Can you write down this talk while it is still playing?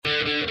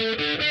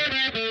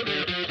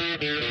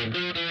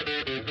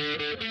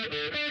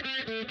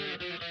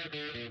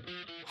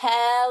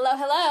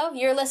Hello.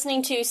 You're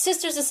listening to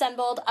Sisters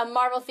Assembled, a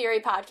Marvel Theory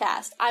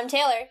podcast. I'm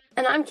Taylor.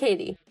 And I'm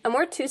Katie. And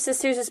we're two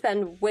sisters who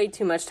spend way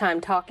too much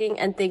time talking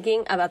and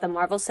thinking about the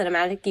Marvel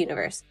Cinematic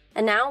Universe.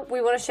 And now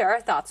we want to share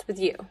our thoughts with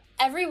you.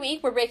 Every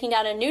week, we're breaking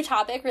down a new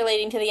topic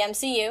relating to the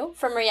MCU,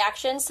 from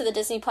reactions to the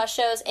Disney Plus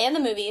shows and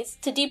the movies,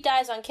 to deep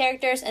dives on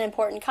characters and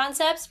important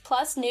concepts,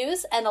 plus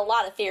news and a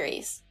lot of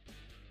theories.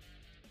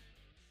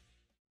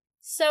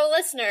 So,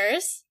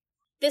 listeners,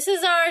 this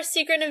is our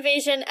Secret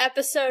Invasion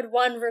Episode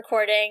 1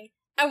 recording,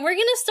 and we're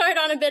gonna start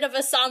on a bit of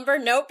a somber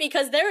note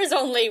because there is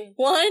only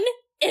one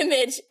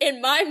image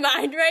in my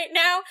mind right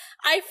now.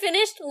 I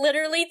finished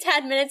literally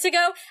 10 minutes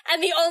ago,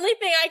 and the only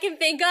thing I can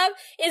think of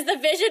is the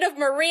vision of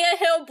Maria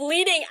Hill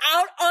bleeding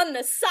out on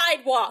the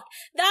sidewalk.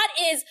 That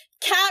is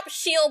Cap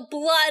Shield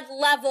blood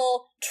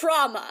level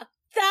trauma.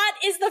 That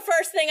is the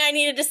first thing I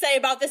needed to say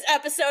about this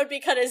episode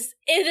because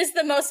it is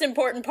the most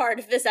important part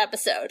of this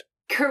episode.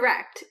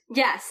 Correct.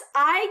 Yes,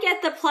 I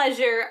get the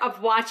pleasure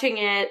of watching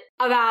it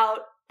about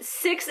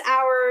 6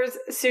 hours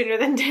sooner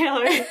than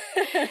Taylor,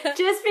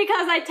 just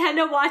because I tend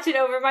to watch it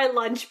over my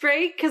lunch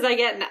break, because I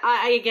get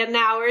an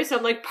hour, so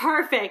I'm like,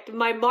 perfect,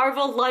 my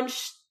Marvel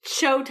lunch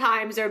show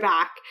times are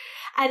back,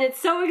 and it's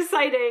so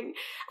exciting.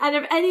 And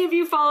if any of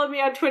you follow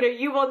me on Twitter,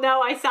 you will know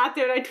I sat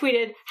there and I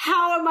tweeted,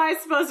 how am I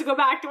supposed to go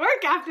back to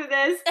work after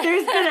this?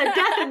 There's been a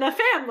death in the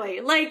family.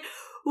 Like,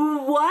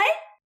 what?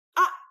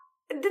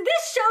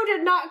 This show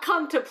did not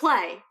come to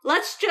play.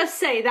 Let's just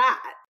say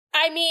that.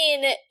 I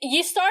mean,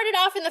 you started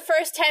off in the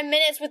first 10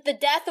 minutes with the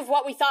death of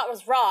what we thought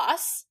was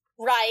Ross,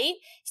 right?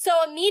 So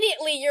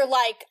immediately you're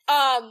like,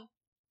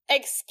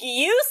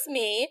 excuse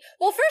me?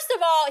 Well, first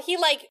of all, he,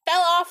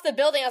 fell off the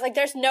building. I was like,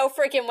 there's no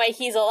freaking way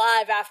he's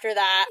alive after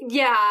that.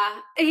 Yeah.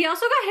 He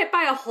also got hit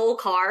by a whole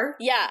car.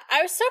 Yeah,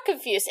 I was so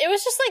confused. It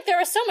was just there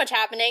was so much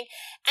happening.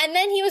 And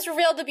then he was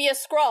revealed to be a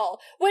Skrull,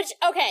 which,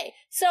 okay,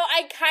 so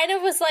I kind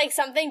of was like,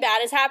 something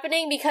bad is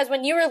happening, because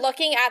when you were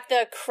looking at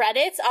the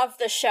credits of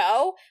the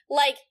show,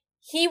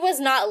 he was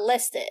not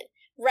listed,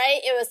 right?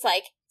 It was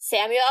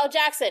Samuel L.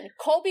 Jackson.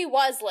 Colby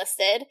was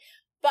listed,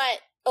 but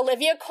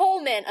Olivia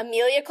Colman,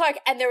 Emilia Clarke,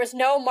 and there was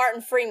no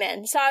Martin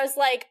Freeman. So I was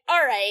like,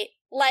 all right,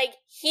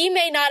 he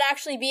may not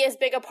actually be as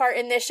big a part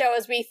in this show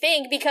as we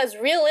think, because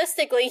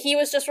realistically, he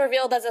was just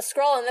revealed as a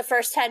Skrull in the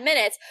first 10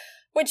 minutes,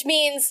 which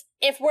means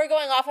if we're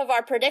going off of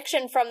our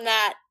prediction from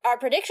our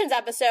predictions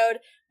episode,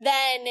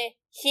 then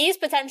he's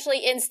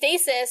potentially in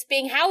stasis,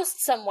 being housed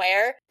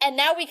somewhere, and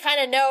now we kind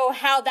of know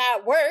how that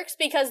works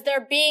because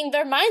their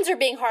minds are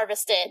being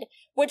harvested,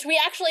 which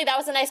that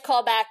was a nice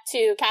callback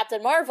to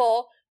Captain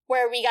Marvel,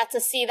 where we got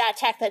to see that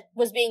tech that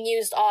was being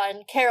used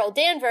on Carol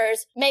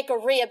Danvers make a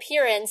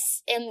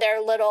reappearance in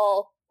their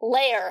little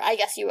lair, I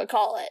guess you would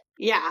call it.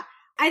 Yeah,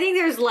 I think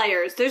there's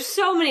layers. There's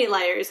so many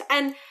layers,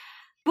 and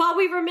while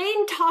we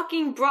remain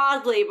talking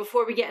broadly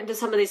before we get into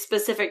some of these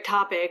specific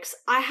topics,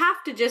 I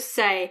have to just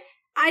say,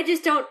 I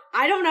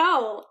don't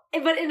know,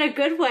 but in a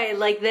good way,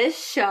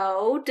 this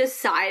show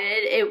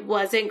decided it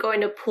wasn't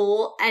going to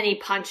pull any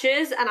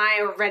punches, and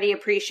I already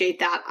appreciate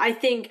that. I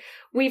think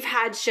we've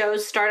had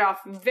shows start off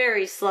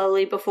very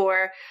slowly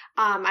before.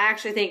 I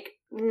actually think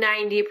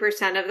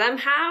 90% of them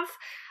have.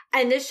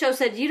 And this show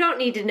said, you don't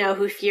need to know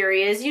who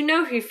Fury is. You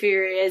know who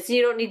Fury is.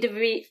 You don't need to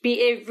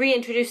be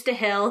reintroduced to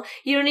Hill.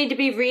 You don't need to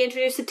be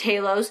reintroduced to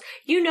Talos.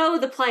 You know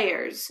the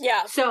players.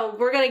 Yeah. So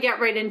we're going to get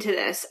right into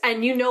this.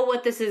 And you know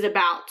what this is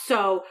about.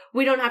 So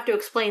we don't have to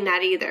explain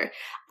that either. And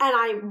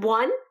I,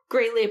 one,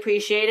 greatly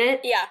appreciate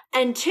it. Yeah.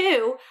 And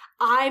two,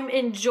 I'm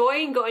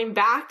enjoying going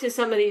back to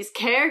some of these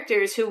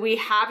characters who we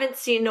haven't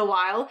seen in a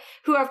while,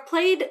 who have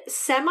played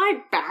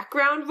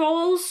semi-background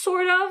roles,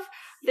 sort of.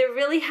 They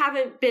really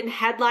haven't been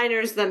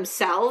headliners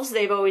themselves.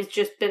 They've always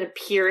just been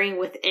appearing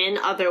within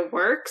other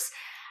works.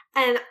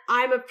 And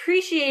I'm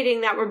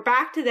appreciating that we're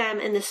back to them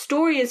and the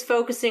story is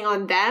focusing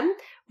on them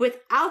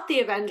without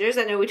the Avengers.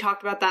 I know we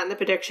talked about that in the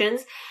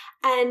predictions.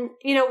 And,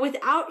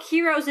 without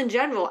heroes in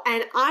general.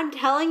 And I'm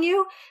telling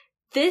you,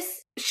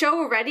 this show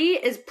already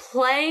is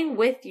playing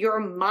with your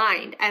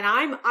mind, and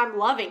I'm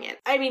loving it.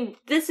 I mean,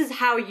 this is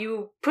how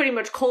you pretty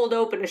much cold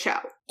open a show.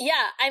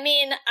 Yeah, I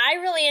mean, I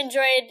really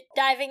enjoyed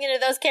diving into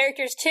those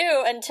characters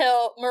too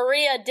until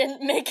Maria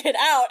didn't make it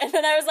out, and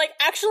then I was like,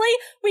 actually,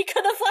 we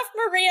could have left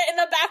Maria in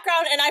the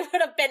background and I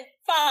would have been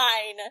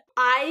fine.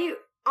 I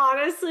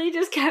honestly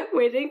just kept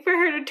waiting for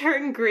her to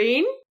turn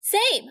green.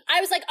 Same.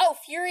 I was like, oh,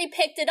 Fury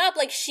picked it up,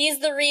 she's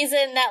the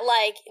reason that,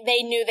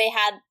 they knew they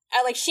had,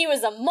 she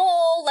was a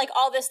mole,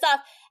 all this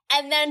stuff.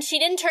 And then she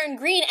didn't turn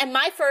green, and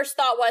my first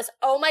thought was,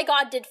 oh my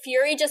god, did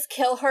Fury just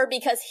kill her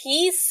because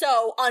he's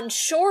so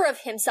unsure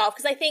of himself?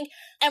 Because I think,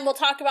 and we'll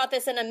talk about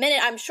this in a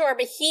minute, I'm sure,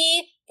 but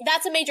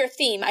that's a major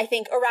theme, I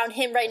think, around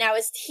him right now,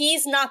 is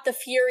he's not the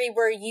Fury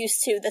we're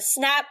used to. The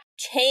snap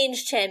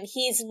changed him.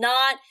 He's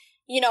not,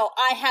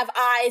 I have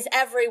eyes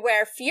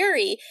everywhere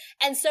Fury.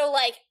 And so,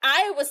 like,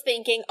 I was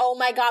thinking, oh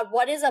my god,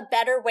 what is a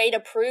better way to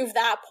prove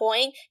that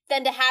point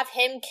than to have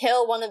him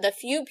kill one of the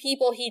few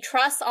people he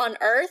trusts on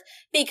Earth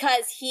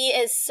because he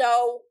is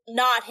so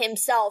not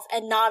himself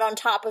and not on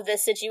top of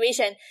this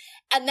situation.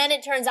 And then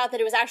it turns out that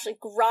it was actually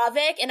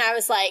Gravik, and I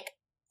was like,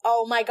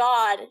 oh my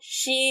god,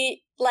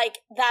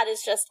 that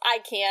is just, I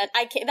can't,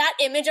 that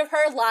image of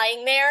her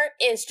lying there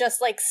is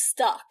just, like,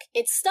 stuck.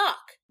 It's stuck.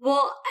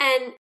 Well,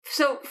 and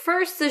so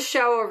first, the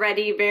show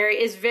already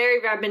is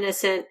very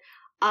reminiscent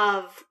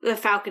of the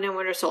Falcon and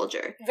Winter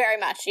Soldier. Very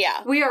much,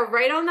 yeah. We are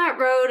right on that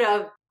road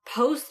of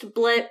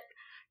post-blip,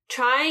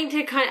 trying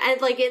to kind of,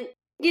 and like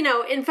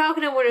in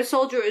Falcon and Winter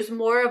Soldier, it was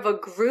more of a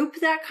group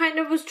that kind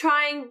of was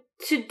trying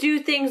to do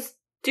things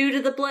due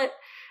to the blip.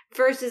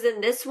 Versus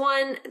in this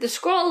one, the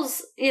Skrulls,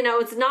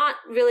 it's not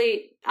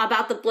really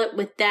about the blip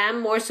with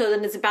them, more so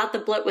than it's about the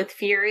blip with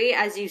Fury.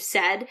 As you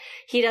said,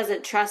 he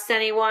doesn't trust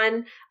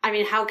anyone. I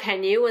mean, how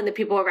can you when the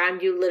people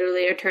around you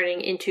literally are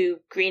turning into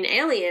green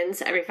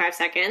aliens every 5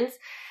 seconds?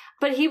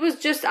 But he was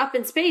just up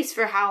in space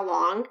for how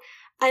long?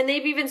 And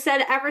they've even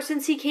said ever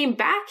since he came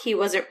back, he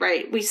wasn't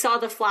right. We saw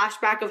the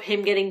flashback of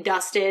him getting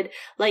dusted.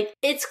 Like,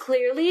 it's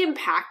clearly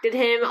impacted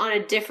him on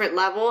a different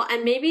level.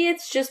 And maybe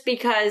it's just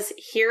because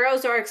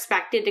heroes are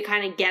expected to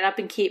kind of get up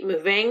and keep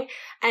moving.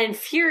 And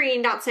Fury,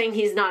 not saying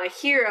he's not a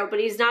hero, but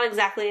he's not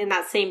exactly in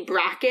that same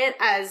bracket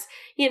as,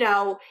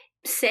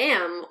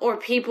 Sam or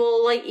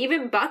people like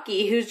even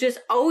Bucky, who's just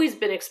always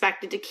been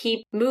expected to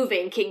keep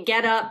moving, can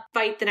get up,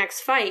 fight the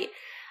next fight.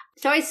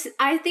 So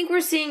I think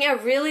we're seeing a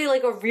really,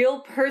 like, a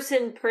real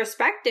person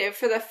perspective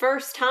for the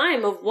first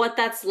time of what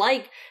that's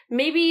like.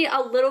 Maybe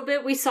a little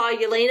bit we saw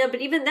Yelena,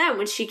 but even then,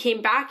 when she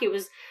came back, it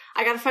was,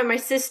 I gotta find my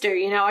sister,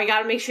 I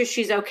gotta make sure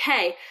she's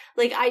okay.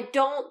 Like, I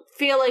don't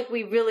feel like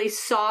we really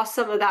saw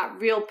some of that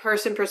real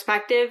person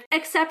perspective.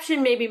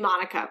 Exception maybe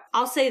Monica.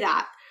 I'll say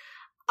that.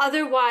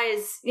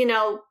 Otherwise,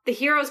 the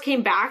heroes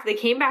came back, they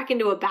came back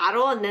into a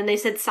battle, and then they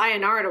said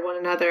sayonara to one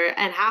another,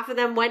 and half of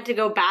them went to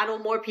go battle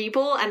more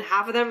people, and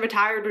half of them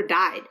retired or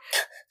died.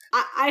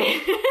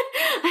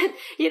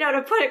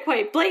 To put it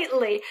quite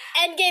blatantly.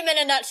 Endgame in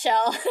a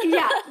nutshell.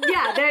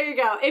 yeah, there you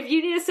go. If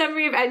you need a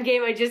summary of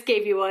Endgame, I just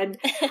gave you one.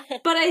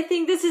 But I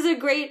think this is a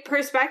great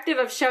perspective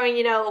of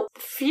showing,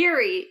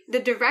 Fury, the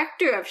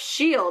director of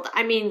S.H.I.E.L.D.,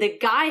 I mean, the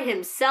guy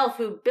himself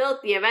who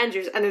built the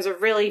Avengers, and there's a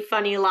really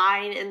funny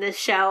line in this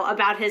show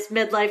about his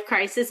midlife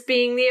crisis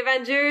being the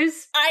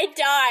Avengers. I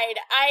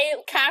died.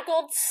 I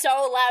cackled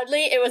so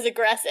loudly, it was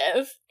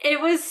aggressive. It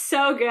was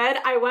so good.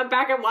 I went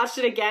back and watched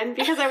it again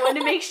because I wanted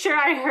to make sure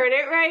I heard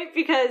it right,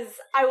 because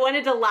I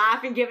wanted to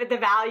laugh and give it the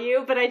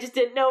value, but I just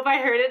didn't know if I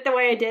heard it the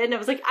way I did, and I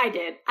was like, I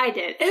did,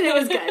 and it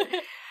was good.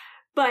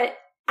 But,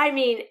 I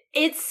mean,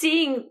 it's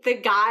seeing the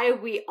guy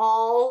we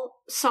all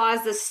saw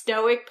as the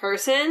stoic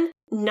person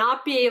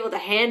not be able to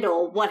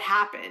handle what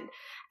happened.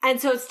 And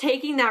so it's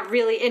taking that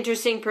really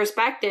interesting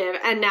perspective,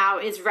 and now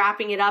it's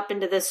wrapping it up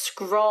into this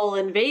Skrull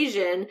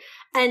invasion,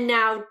 and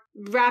now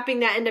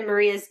wrapping that into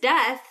Maria's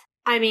death.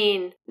 I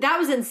mean, that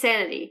was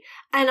insanity.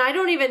 And I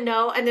don't even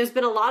know, and there's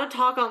been a lot of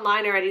talk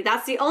online already.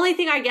 That's the only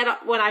thing I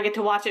get when I get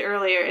to watch it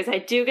earlier, is I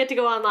do get to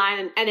go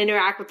online and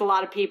interact with a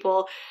lot of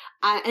people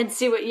and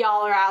see what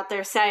y'all are out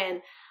there saying.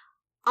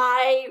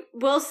 I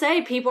will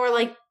say people are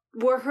like,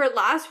 were her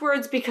last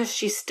words because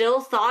she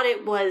still thought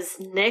it was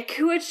Nick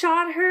who had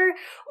shot her?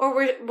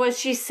 Or was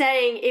she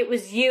saying it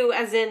was you,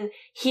 as in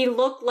he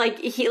looked like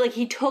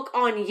he took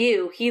on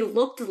you. He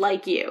looked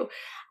like you.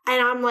 And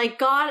I'm like,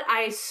 God,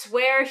 I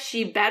swear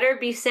she better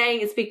be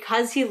saying it's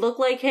because he looked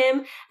like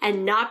him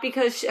and not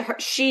because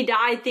she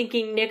died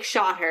thinking Nick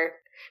shot her.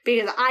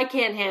 Because I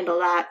can't handle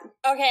that.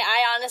 Okay,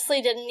 I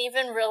honestly didn't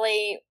even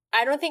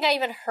I don't think I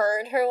even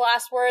heard her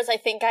last words. I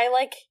think I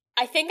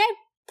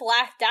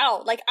blacked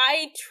out. Like,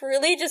 I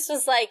truly just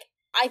was like,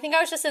 I think I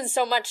was just in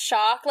so much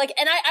shock. Like,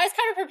 and I was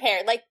kind of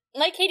prepared. Like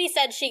Katie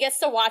said, she gets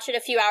to watch it a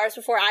few hours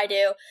before I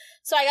do.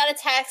 So I got a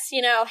text,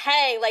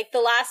 hey, like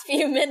the last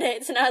few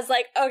minutes. And I was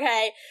like,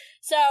 okay.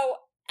 So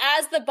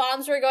as the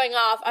bombs were going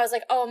off, I was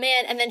like, oh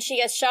man. And then she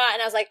gets shot.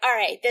 And I was like, all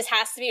right, this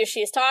has to be what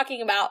she's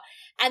talking about.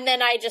 And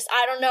then I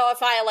don't know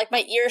if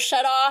my ears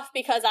shut off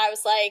because I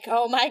was like,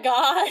 oh my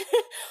God,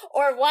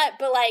 or what.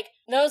 But like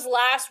those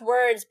last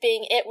words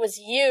being, it was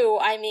you.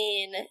 I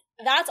mean,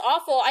 that's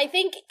awful. I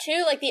think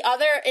too, like the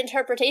other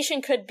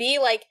interpretation could be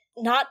like,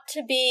 not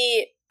to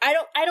be,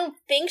 I don't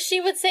think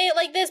she would say it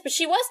like this, but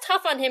she was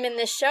tough on him in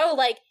this show.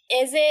 Like,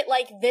 is it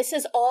like, this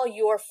is all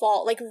your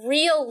fault? Like,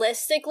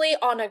 realistically,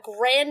 on a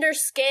grander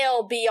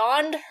scale,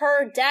 beyond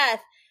her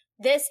death,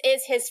 this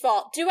is his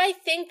fault. Do I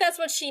think that's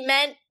what she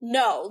meant?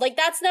 No. Like,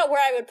 that's not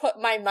where I would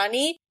put my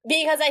money,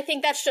 because I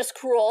think that's just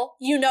cruel.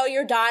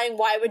 You're dying.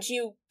 Why would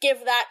you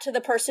give that to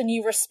the person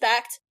you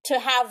respect to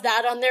have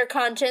that on their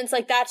conscience?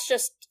 Like, that's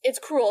just, it's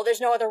cruel.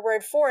 There's no other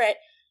word for it.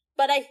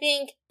 But I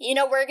think,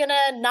 we're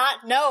gonna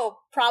not know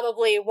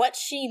probably what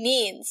she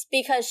means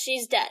because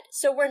she's dead.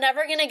 So we're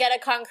never gonna get a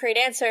concrete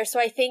answer. So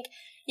I think,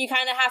 you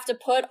kind of have to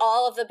put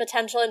all of the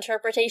potential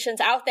interpretations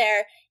out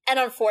there. And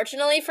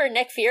unfortunately for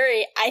Nick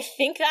Fury, I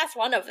think that's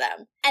one of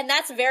them. And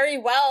that's very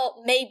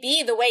well may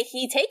be the way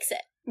he takes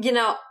it. You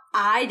know,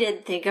 I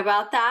did think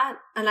about that,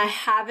 and I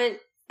haven't,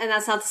 and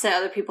that's not to say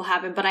other people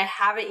haven't, but I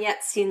haven't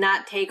yet seen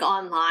that take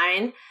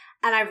online,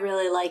 and I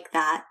really like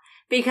that.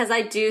 Because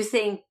I do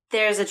think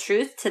there's a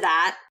truth to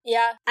that.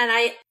 Yeah. And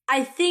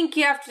I think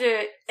you have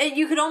to,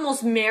 you could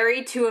almost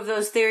marry two of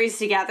those theories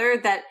together,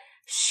 that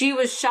she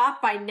was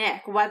shot by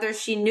Nick, whether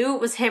she knew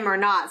it was him or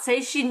not.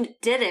 Say she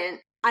didn't.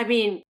 I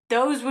mean,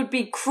 those would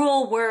be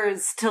cruel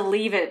words to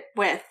leave it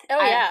with.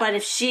 Oh, yeah. But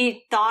if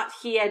she thought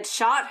he had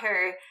shot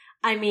her,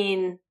 I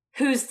mean,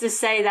 who's to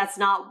say that's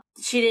not,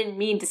 she didn't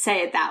mean to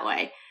say it that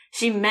way.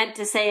 She meant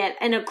to say it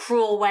in a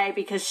cruel way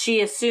because she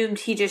assumed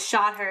he just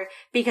shot her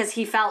because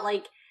he felt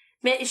like,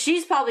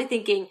 she's probably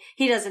thinking,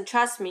 he doesn't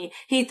trust me.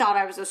 He thought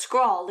I was a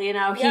Skrull, you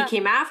know, he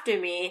came after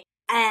me.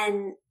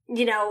 And,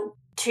 you know,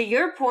 to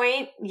your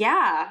point,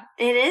 yeah,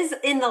 it is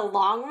in the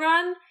long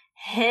run,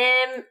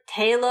 him,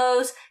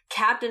 Talos,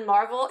 Captain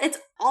Marvel, it's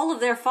all of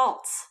their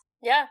faults.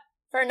 Yeah,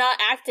 for not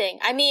acting.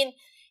 I mean,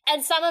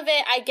 and some of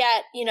it I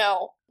get, you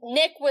know,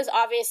 Nick was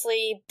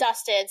obviously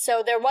dusted,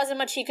 so there wasn't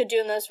much he could do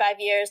in those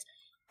 5 years.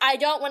 I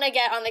don't want to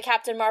get on the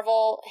Captain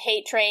Marvel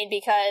hate train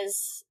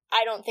because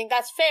I don't think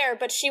that's fair,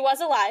 but she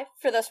was alive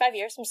for those 5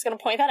 years. I'm just going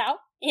to point that out,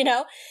 you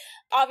know,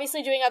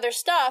 obviously doing other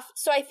stuff.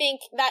 So I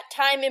think that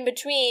time in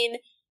between,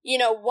 you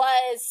know,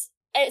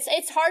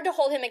 it's hard to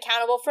hold him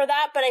accountable for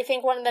that. But I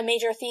think one of the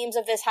major themes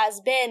of this has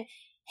been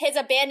his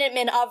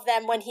abandonment of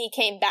them when he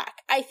came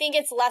back. I think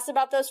it's less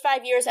about those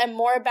 5 years and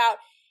more about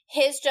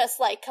his just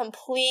like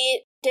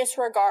complete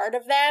disregard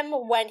of them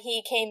when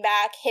he came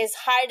back, his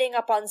hiding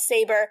up on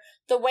Saber,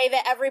 the way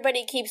that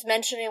everybody keeps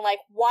mentioning, like,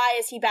 why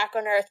is he back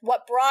on Earth?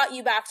 What brought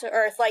you back to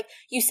Earth? Like,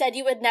 you said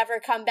you would never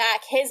come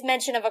back. His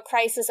mention of a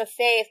crisis of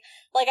faith.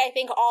 Like, I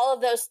think all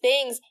of those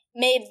things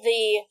made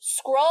the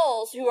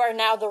Skrulls, who are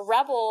now the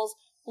rebels,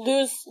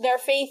 lose their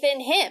faith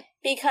in him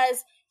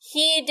because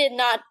he did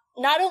not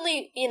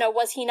only, you know,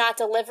 was he not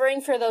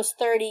delivering for those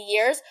 30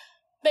 years,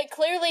 but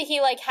clearly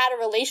he, like, had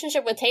a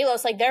relationship with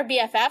Talos, like, they're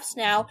BFFs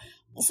now.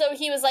 So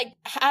he was, like,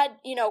 had,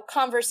 you know,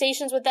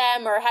 conversations with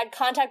them or had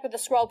contact with the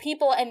Skrull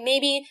people, and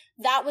maybe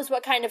that was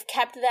what kind of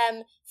kept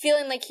them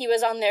feeling like he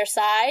was on their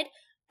side.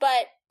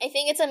 But I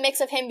think it's a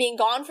mix of him being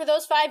gone for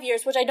those 5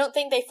 years, which I don't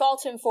think they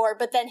fault him for,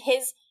 but then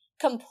his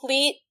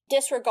complete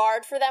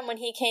disregard for them when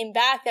he came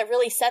back that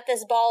really set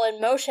this ball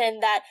in motion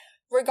that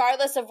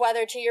regardless of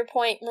whether, to your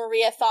point,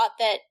 Maria thought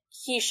that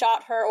he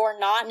shot her or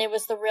not and it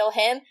was the real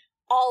him,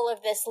 all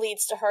of this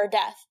leads to her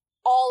death.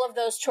 All of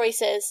those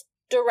choices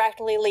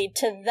directly lead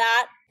to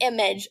that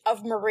image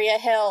of Maria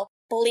Hill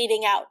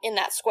bleeding out in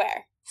that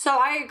square. So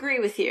I agree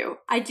with you.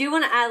 I do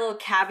want to add a little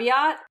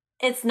caveat.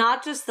 It's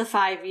not just the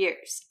 5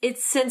 years.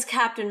 It's since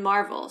Captain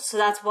Marvel. So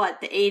that's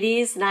what, the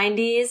 80s,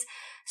 90s?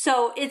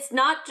 So it's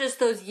not just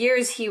those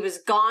years he was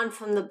gone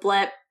from the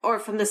blip or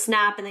from the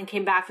snap and then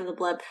came back from the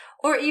blip,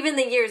 or even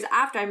the years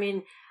after. I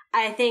mean,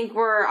 I think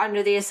we're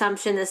under the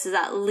assumption this is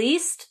at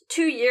least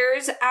 2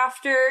 years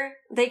after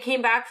they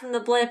came back from the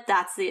blip.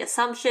 That's the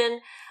assumption.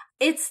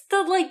 It's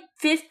the, like,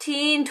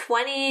 15,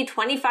 20,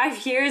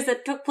 25 years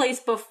that took place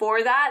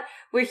before that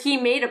where he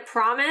made a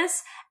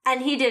promise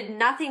and he did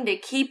nothing to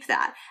keep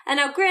that. And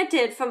now,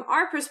 granted, from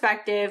our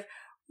perspective,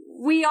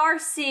 we are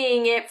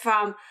seeing it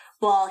from,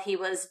 well, he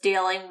was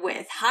dealing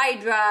with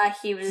Hydra,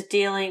 he was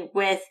dealing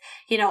with,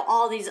 you know,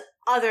 all these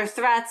other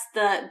threats,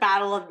 the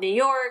Battle of New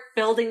York,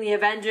 building the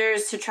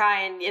Avengers to try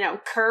and, you know,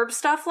 curb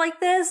stuff like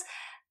this.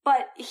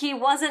 But he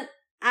wasn't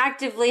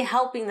actively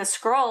helping the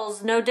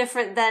Skrulls, no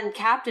different than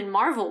Captain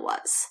Marvel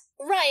was.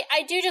 Right.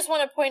 I do just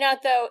want to point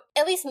out, though,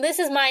 at least this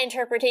is my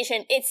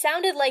interpretation, it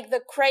sounded like the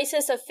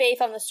crisis of faith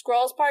on the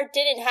Skrulls' part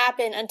didn't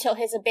happen until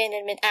his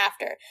abandonment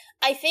after.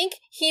 I think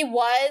he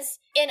was,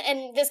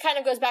 and this kind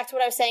of goes back to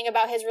what I was saying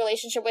about his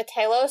relationship with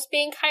Talos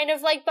being kind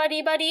of like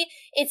buddy-buddy.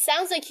 It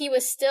sounds like he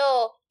was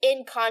still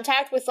in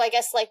contact with, I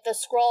guess, like the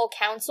Skrull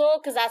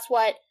Council, because that's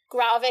what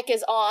Gravik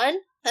is on,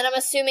 and I'm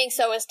assuming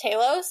so is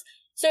Talos.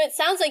 So it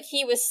sounds like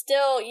he was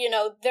still, you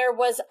know, there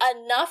was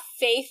enough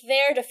faith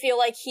there to feel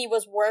like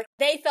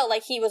they felt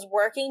like he was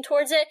working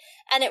towards it,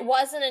 and it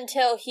wasn't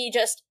until he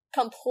just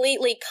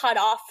completely cut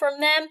off from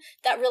them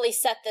that really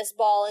set this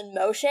ball in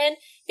motion,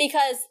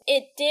 because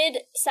it did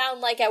sound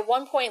like at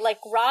one point, like,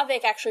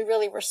 Gravik actually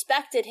really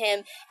respected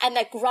him, and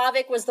that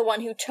Gravik was the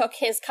one who took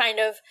his kind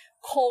of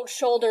cold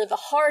shoulder the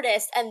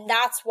hardest, and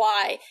that's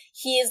why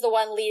he is the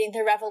one leading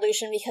the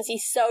revolution, because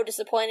he's so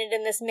disappointed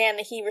in this man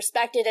that he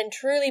respected and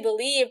truly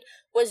believed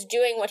was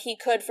doing what he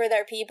could for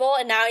their people,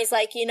 and now he's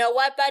like, you know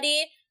what,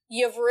 buddy?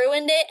 You've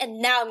ruined it,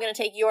 and now I'm going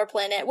to take your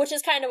planet, which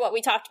is kind of what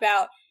we talked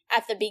about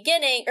at the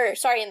beginning,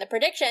 in the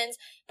predictions,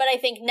 but I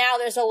think now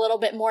there's a little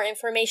bit more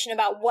information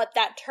about what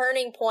that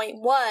turning point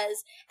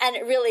was, and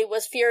it really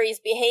was Fury's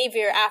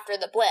behavior after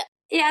the blip.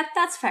 Yeah,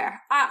 that's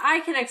fair.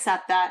 I can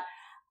accept that.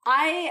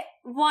 I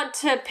want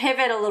to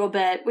pivot a little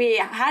bit. We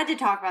had to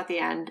talk about the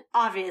end,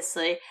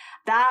 obviously.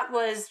 That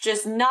was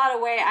just not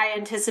a way I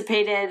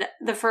anticipated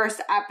the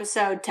first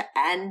episode to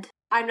end.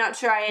 I'm not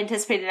sure I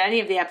anticipated any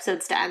of the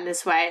episodes to end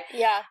this way.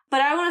 Yeah.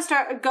 But I want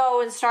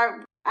to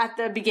start at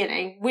the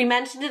beginning. We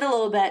mentioned it a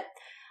little bit.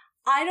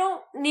 I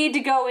don't need to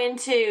go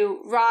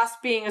into Ross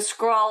being a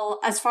Skrull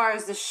as far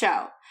as the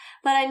show,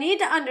 but I need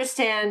to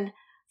understand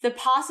the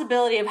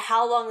possibility of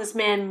how long this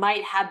man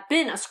might have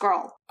been a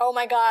Skrull. Oh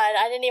my god,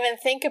 I didn't even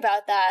think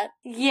about that.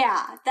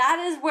 Yeah, that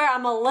is where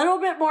I'm a little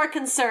bit more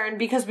concerned,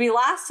 because we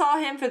last saw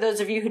him, for those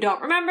of you who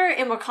don't remember,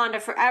 in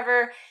Wakanda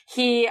Forever.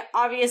 He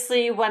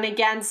obviously went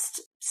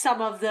against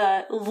some of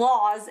the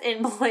laws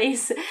in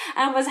place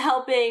and was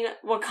helping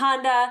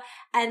Wakanda.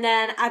 And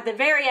then at the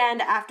very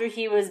end, after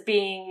he was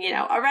being,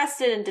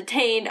 arrested and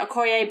detained,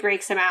 Okoye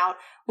breaks him out.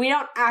 We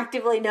don't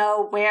actively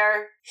know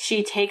where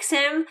she takes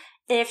him,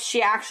 if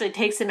she actually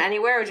takes him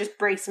anywhere or just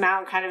breaks him out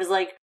and kind of is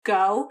like,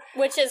 go.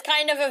 Which is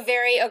kind of a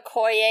very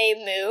Okoye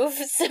move,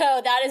 so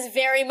that is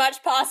very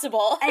much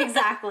possible.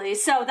 Exactly.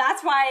 So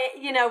that's why,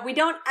 we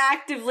don't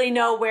actively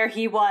know where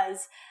he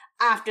was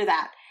after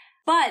that.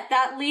 But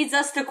that leads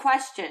us to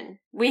question.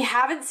 We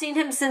haven't seen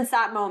him since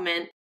that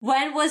moment.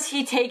 When was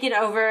he taken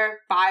over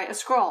by a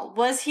Skrull?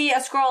 Was he a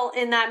Skrull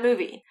in that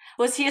movie?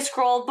 Was he a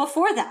Skrull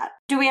before that?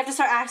 Do we have to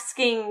start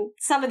asking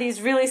some of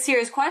these really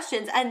serious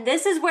questions? And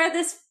this is where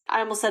I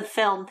almost said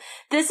film.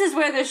 This is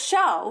where the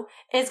show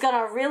is going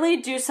to really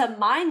do some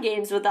mind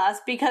games with us,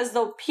 because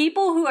the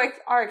people who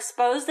are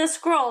exposed as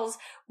Skrulls,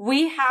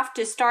 we have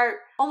to start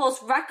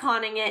almost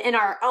retconning it in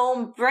our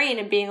own brain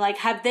and being like,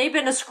 have they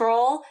been a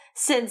Skrull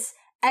since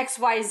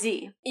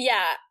XYZ?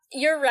 Yeah.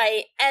 You're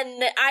right,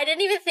 and I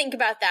didn't even think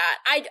about that.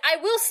 I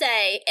will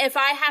say, if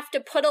I have to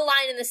put a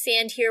line in the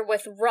sand here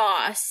with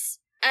Ross,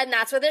 and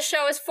that's what this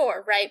show is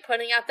for, right?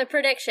 Putting out the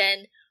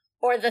prediction,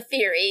 or the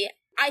theory,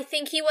 I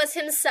think he was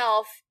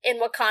himself in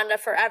Wakanda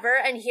Forever,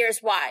 and here's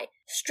why.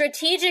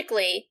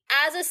 Strategically,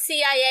 as a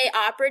CIA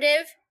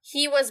operative,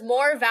 he was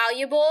more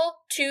valuable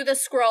to the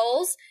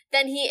Skrulls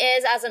than he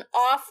is as an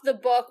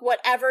off-the-book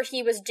whatever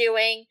he was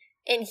doing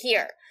in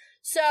here.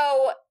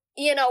 So,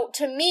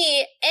 to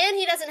me, and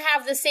he doesn't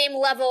have the same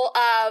level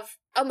of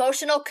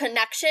emotional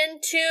connection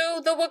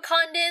to the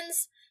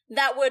Wakandans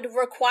that would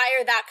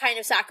require that kind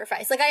of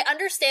sacrifice. Like, I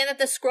understand that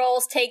the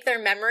Skrulls take their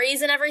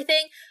memories and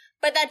everything,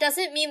 but that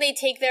doesn't mean they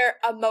take their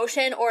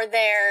emotion or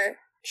their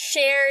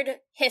shared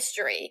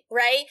history,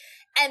 right?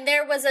 And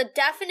there was a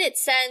definite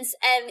sense,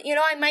 and,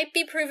 I might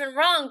be proven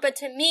wrong, but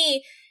to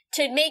me,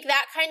 to make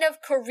that kind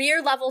of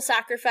career level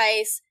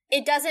sacrifice,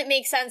 it doesn't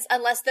make sense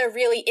unless there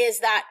really is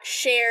that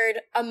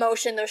shared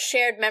emotion, those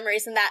shared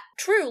memories, and that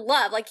true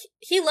love. Like,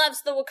 he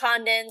loves the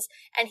Wakandans,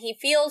 and he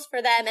feels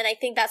for them, and I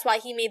think that's why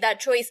he made that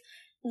choice,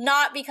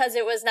 not because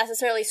it was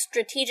necessarily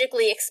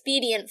strategically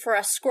expedient for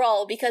a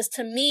Skrull, because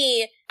to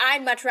me,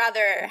 I'd much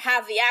rather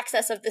have the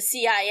access of the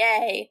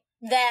CIA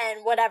than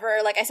whatever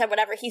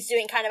he's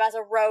doing kind of as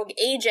a rogue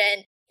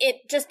agent. It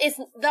just is,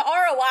 the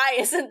ROI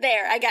isn't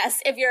there, I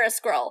guess, if you're a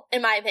Skrull,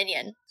 in my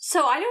opinion.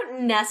 So I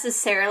don't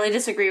necessarily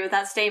disagree with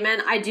that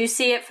statement. I do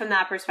see it from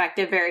that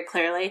perspective very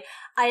clearly.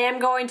 I am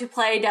going to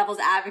play devil's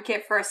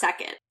advocate for a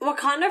second.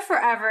 Wakanda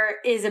Forever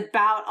is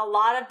about a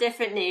lot of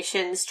different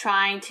nations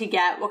trying to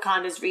get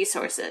Wakanda's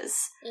resources.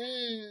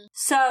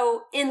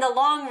 So in the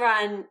long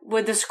run,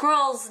 would the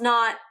Skrulls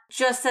not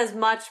just as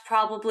much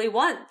probably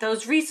want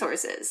those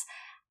resources?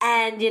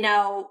 And,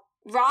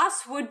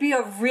 Ross would be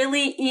a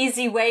really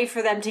easy way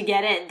for them to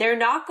get in. They're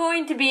not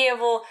going to be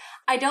able...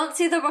 I don't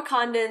see the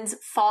Wakandans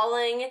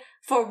falling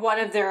for one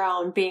of their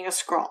own being a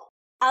Skrull.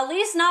 At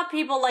least not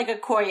people like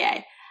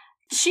Okoye.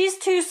 She's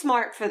too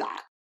smart for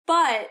that.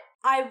 But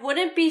I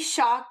wouldn't be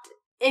shocked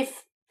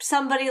if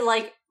somebody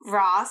like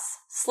Ross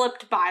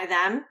slipped by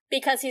them.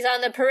 Because he's on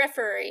the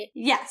periphery.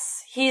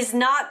 Yes. He's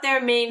not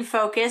their main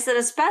focus, and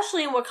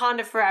especially in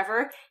Wakanda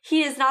Forever,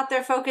 he is not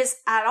their focus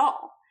at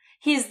all.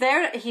 He's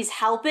there, he's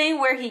helping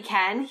where he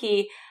can,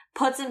 he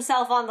puts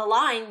himself on the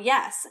line,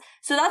 yes.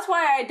 So that's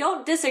why I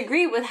don't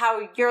disagree with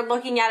how you're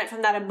looking at it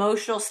from that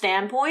emotional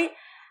standpoint.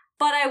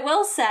 But I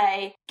will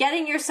say,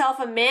 getting yourself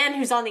a man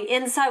who's on the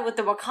inside with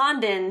the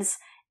Wakandans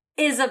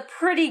is a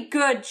pretty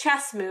good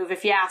chess move,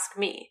 if you ask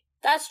me.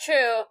 That's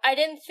true. I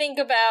didn't think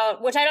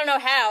about, which I don't know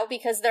how,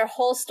 because their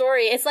whole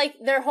story, it's like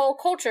their whole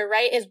culture,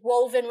 right, is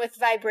woven with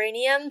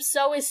vibranium.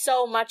 So is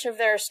so much of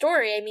their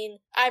story. I mean,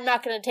 I'm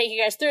not going to take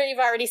you guys through it. You've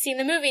already seen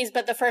the movies,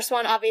 but the first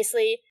one,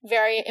 obviously,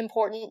 very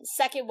important.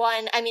 Second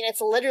one, I mean,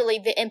 it's literally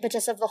the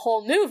impetus of the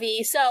whole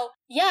movie. So,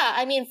 yeah,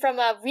 I mean, from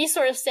a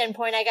resource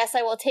standpoint, I guess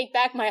I will take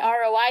back my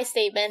ROI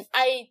statement.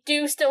 I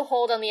do still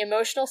hold on the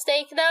emotional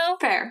stake, though.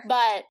 Fair.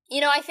 But,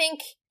 I think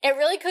it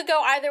really could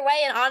go either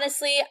way, and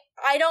honestly,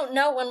 I don't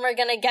know when we're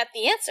gonna get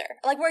the answer.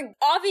 Like, we're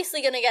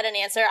obviously gonna get an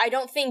answer. I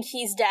don't think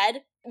he's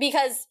dead,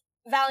 because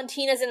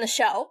Valentina's in the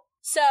show.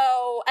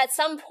 So, at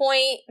some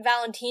point,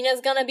 Valentina's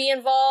gonna be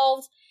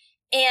involved,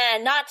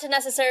 and not to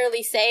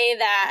necessarily say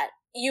that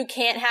you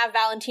can't have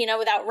Valentina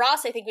without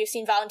Ross. I think we've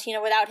seen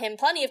Valentina without him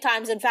plenty of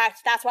times. In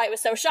fact, that's why it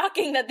was so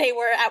shocking that they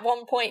were at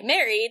one point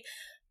married.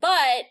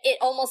 But it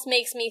almost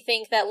makes me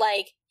think that,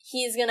 like,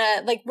 he's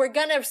gonna, like, we're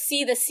gonna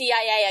see the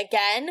CIA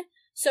again.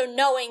 So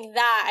knowing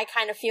that, I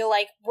kind of feel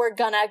like we're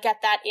gonna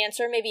get that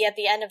answer maybe at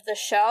the end of the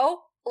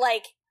show.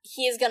 Like,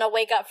 he's gonna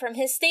wake up from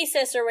his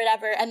stasis or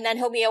whatever, and then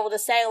he'll be able to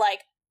say,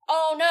 like,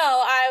 oh no,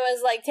 I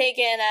was, like,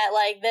 taken at,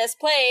 like, this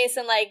place,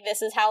 and, like,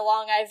 this is how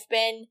long I've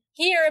been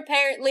here,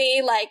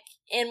 apparently, like,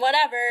 in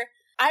whatever.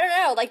 I don't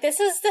know, like, this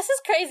is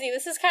crazy.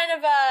 This is kind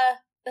of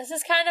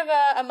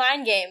a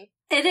mind game.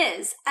 It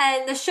is.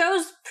 And the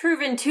show's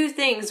proven two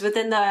things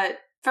within the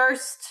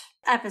first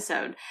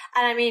episode.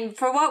 And I mean,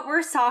 for what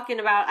we're talking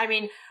about, I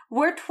mean,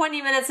 we're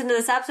 20 minutes into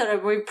this episode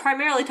and we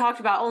primarily talked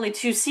about only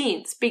 2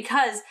 scenes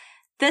because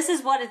this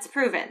is what it's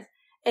proven.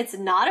 It's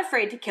not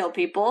afraid to kill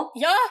people.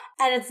 Yeah.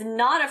 And it's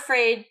not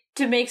afraid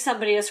to make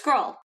somebody a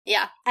Skrull.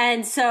 Yeah.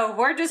 And so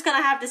we're just going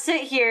to have to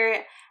sit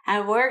here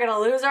and we're going to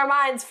lose our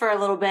minds for a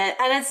little bit.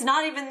 And it's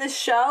not even this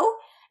show.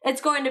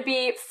 It's going to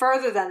be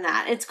further than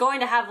that. It's going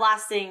to have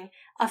lasting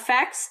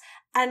effects.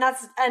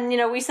 And you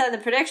know, we said in the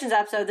predictions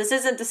episode, this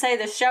isn't to say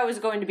the show is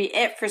going to be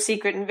it for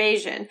Secret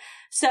Invasion.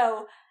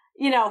 So,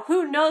 you know,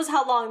 who knows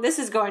how long this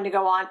is going to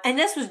go on. And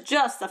this was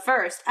just the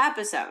first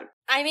episode.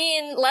 I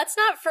mean, let's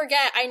not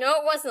forget, I know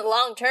it wasn't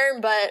long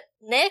term, but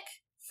Nick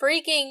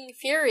freaking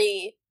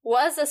Fury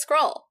was a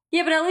Skrull.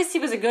 Yeah, but at least he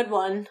was a good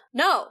one.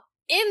 No.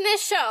 In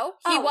this show,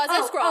 he was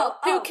a Skrull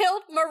who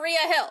killed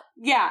Maria Hill.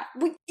 Yeah.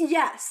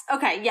 Yes.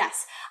 Okay,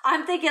 yes.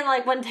 I'm thinking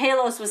like when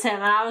Talos was him,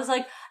 and I was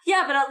like,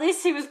 yeah, but at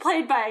least he was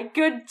played by a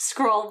good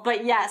Skrull.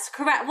 But yes,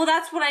 correct. Well,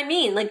 that's what I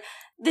mean. Like,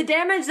 the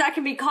damage that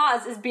can be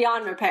caused is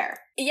beyond repair.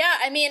 Yeah,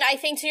 I mean, I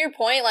think to your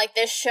point, like,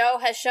 this show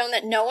has shown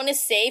that no one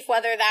is safe,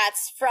 whether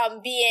that's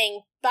from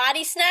being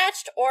body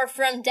snatched or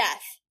from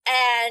death.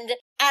 And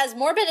as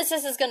morbid as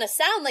this is going to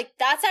sound, like,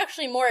 that's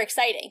actually more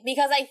exciting.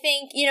 Because I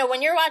think, you know,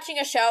 when you're watching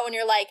a show and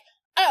you're like,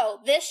 oh,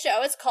 this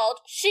show is called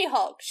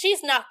She-Hulk,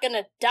 she's not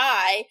gonna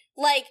die,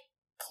 like,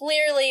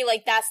 clearly,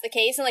 like, that's the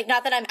case, and, like,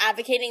 not that I'm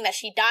advocating that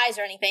she dies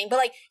or anything, but,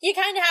 like, you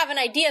kind of have an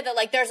idea that,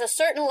 like, there's a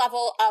certain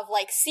level of,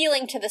 like,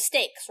 ceiling to the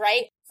stakes,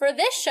 right? For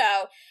this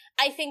show,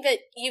 I think that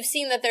you've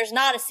seen that there's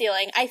not a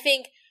ceiling. I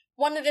think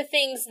one of the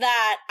things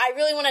that I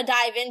really want to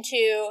dive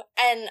into,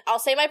 and I'll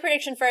say my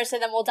prediction first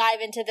and then we'll dive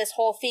into this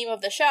whole theme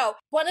of the show.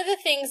 One of the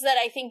things that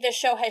I think this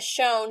show has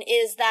shown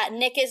is that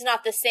Nick is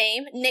not the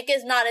same. Nick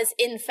is not as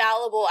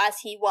infallible as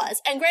he was.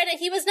 And granted,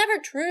 he was never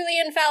truly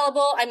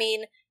infallible. I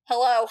mean,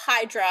 hello,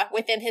 Hydra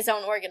within his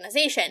own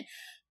organization.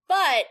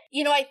 But,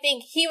 you know, I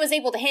think he was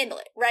able to handle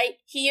it, right?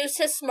 He used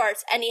his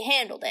smarts and he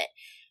handled it.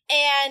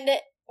 And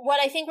what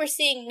I think we're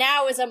seeing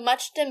now is a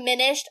much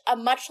diminished, a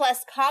much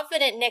less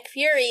confident Nick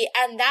Fury,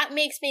 and that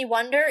makes me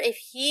wonder if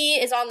he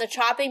is on the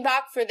chopping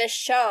block for this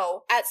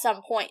show at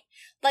some point.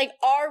 Like,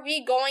 are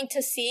we going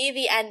to see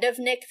the end of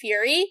Nick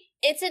Fury?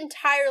 It's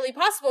entirely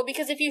possible,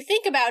 because if you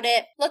think about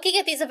it, looking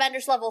at these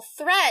Avengers-level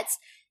threats,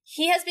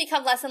 he has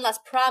become less and less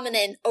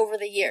prominent over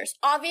the years.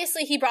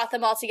 Obviously, he brought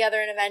them all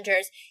together in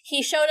Avengers.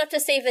 He showed up to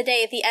save the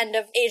day at the end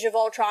of Age of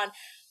Ultron.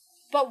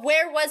 But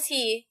where was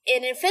he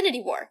in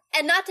Infinity War?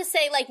 And not to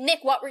say, like,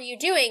 Nick, what were you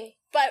doing?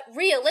 But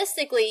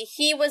realistically,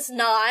 he was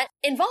not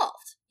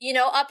involved, you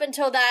know, up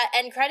until that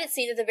end credit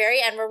scene at the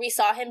very end where we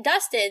saw him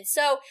dusted.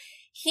 So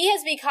he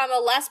has become a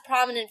less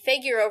prominent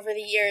figure over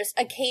the years,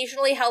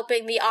 occasionally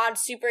helping the odd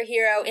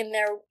superhero in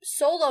their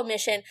solo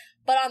mission,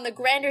 but on the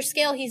grander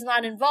scale, he's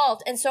not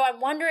involved. And so I'm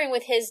wondering,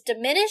 with his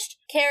diminished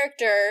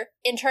character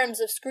in terms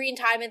of screen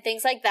time and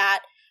things like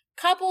that,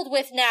 coupled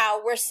with now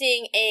we're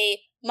seeing a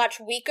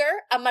much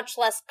weaker, a much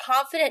less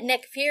confident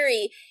Nick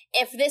Fury,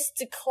 if this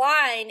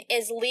decline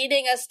is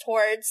leading us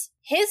towards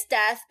his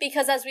death,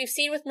 because as we've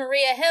seen with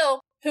Maria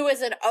Hill, who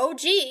is an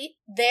OG,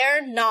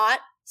 they're not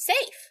safe.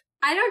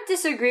 I don't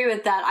disagree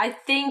with that. I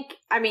think,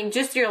 I mean,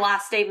 just your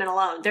last statement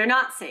alone, they're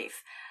not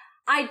safe.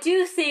 I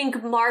do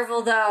think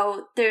Marvel,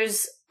 though,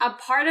 there's a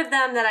part of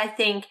them that I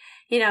think,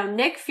 you know,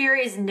 Nick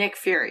Fury is Nick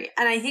Fury.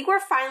 And I think we're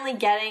finally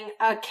getting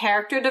a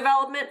character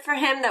development for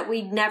him that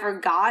we never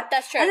got.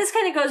 That's true. And this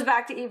kind of goes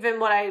back to even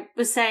what I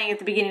was saying at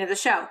the beginning of the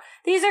show.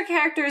 These are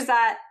characters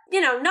that,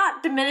 you know,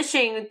 not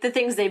diminishing the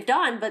things they've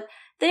done, but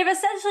they've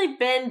essentially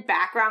been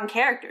background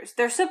characters.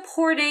 They're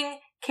supporting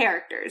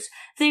characters.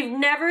 They've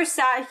never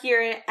sat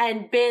here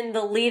and been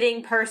the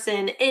leading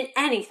person in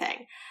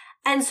anything.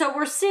 And so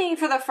we're seeing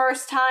for the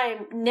first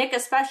time, Nick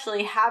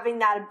especially, having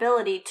that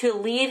ability to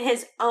lead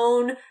his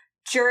own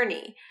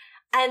journey.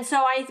 And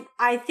so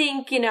I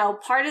think, you know,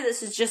 part of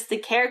this is just the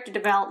character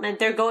development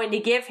they're going to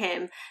give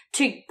him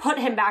to put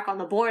him back on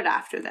the board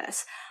after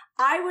this.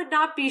 I would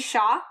not be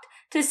shocked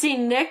to see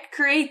Nick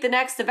create the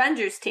next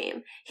Avengers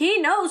team.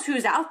 He knows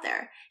who's out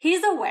there.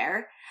 He's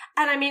aware.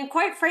 And I mean,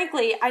 quite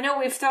frankly, I know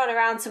we've thrown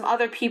around some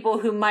other people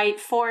who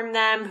might form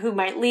them, who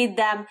might lead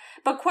them,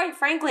 but quite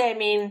frankly, I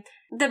mean,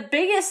 the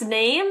biggest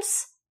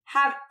names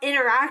have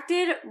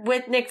interacted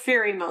with Nick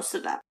Fury, most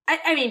of them.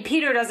 I mean,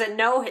 Peter doesn't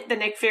know the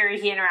Nick Fury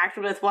he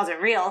interacted with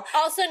wasn't real.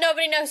 Also,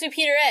 nobody knows who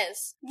Peter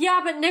is.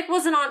 Yeah, but Nick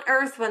wasn't on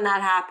Earth when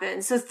that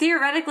happened, so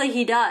theoretically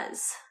he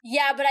does.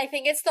 Yeah, but I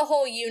think it's the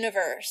whole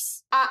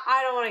universe.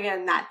 I don't want to get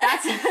in that.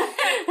 That's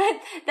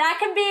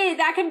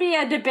that can be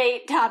a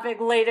debate topic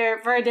later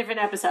for a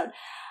different episode.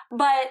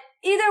 But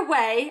either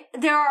way,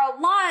 there are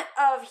a lot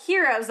of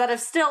heroes that have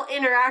still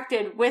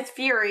interacted with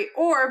Fury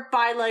or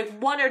by like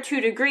 1 or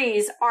 2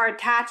 degrees are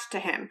attached to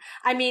him.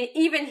 I mean,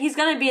 even he's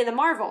going to be in the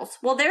Marvels.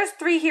 Well, there's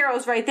 3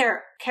 heroes right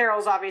there.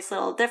 Carol's obviously a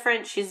little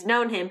different. She's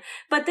known him,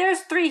 but there's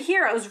 3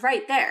 heroes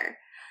right there.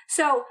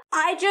 So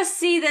I just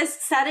see this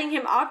setting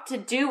him up to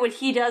do what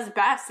he does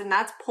best, and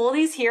that's pull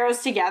these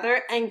heroes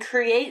together and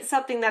create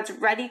something that's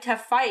ready to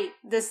fight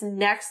this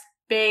next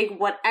big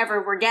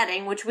whatever we're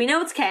getting, which we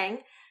know it's Kang.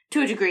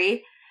 To a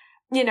degree.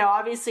 You know,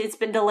 obviously it's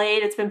been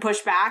delayed, it's been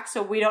pushed back,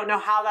 so we don't know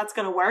how that's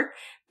going to work.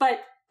 But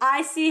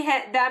I see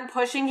them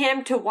pushing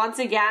him to once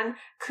again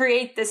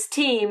create this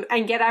team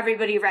and get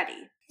everybody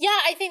ready. Yeah,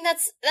 I think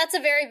that's a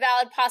very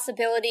valid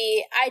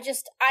possibility. I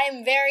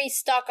am very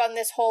stuck on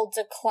this whole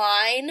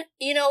decline,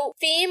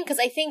 theme, because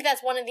I think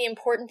that's one of the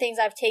important things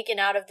I've taken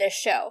out of this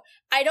show.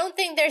 I don't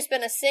think there's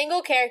been a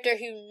single character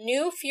who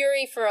knew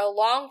Fury for a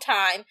long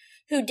time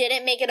who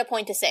didn't make it a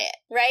point to say it,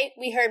 right?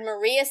 We heard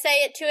Maria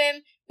say it to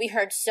him. We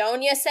heard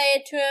Sonya say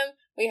it to him.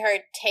 We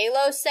heard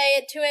Talos say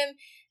it to him.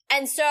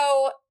 And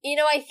so,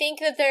 I think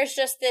that there's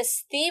just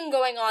this theme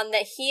going on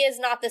that he is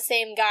not the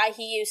same guy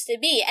he used to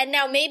be. And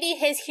now maybe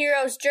his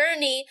hero's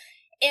journey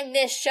in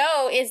this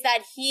show is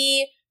that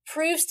he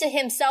proves to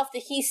himself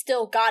that he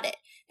still got it.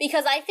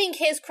 Because I think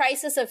his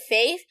crisis of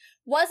faith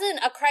wasn't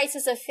a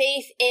crisis of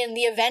faith in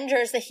the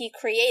Avengers that he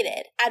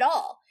created at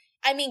all.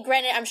 I mean,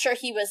 granted, I'm sure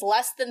he was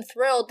less than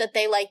thrilled that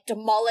they,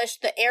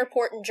 demolished the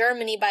airport in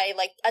Germany by,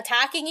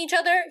 attacking each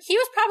other. He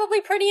was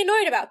probably pretty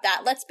annoyed about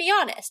that, let's be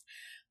honest.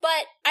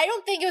 But I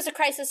don't think it was a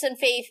crisis in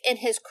faith in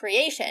his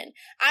creation.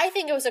 I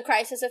think it was a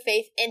crisis of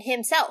faith in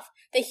himself.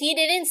 That he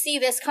didn't see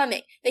this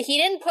coming. That he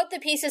didn't put the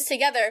pieces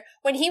together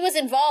when he was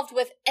involved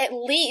with at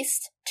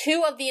least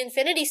 2 of the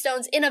Infinity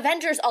Stones in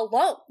Avengers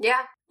alone.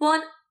 Yeah. Well,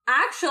 and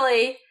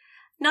actually,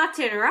 not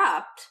to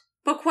interrupt,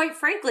 but quite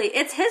frankly,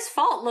 it's his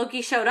fault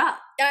Loki showed up.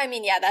 I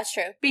mean, yeah, that's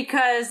true.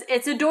 Because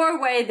it's a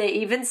doorway. They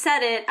even said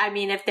it. I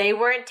mean, if they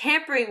weren't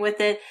tampering with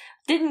it,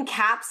 didn't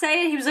Cap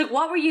say it? He was like,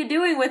 what were you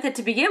doing with it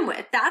to begin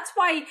with? That's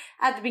why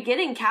at the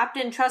beginning, Cap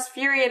didn't trust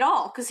Fury at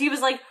all. Because he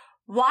was like,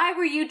 why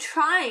were you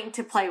trying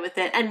to play with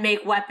it and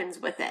make weapons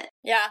with it?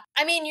 Yeah,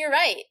 I mean, you're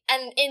right.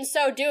 And in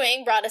so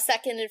doing, brought a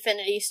second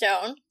Infinity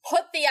Stone,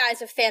 put the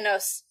eyes of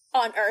Thanos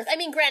on Earth. I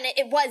mean, granted,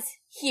 it was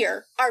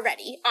here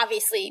already.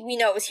 Obviously, we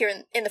know it was here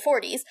in the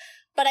 40s.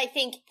 But I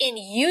think in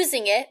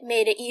using it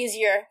made it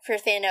easier for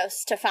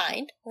Thanos to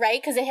find,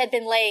 right? Because it had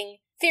been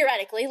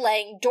theoretically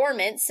laying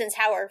dormant since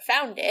Howard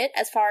found it,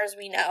 as far as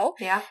we know.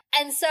 Yeah.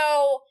 And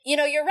so,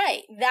 you're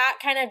right. That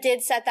kind of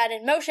did set that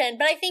in motion.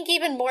 But I think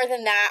even more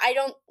than that, I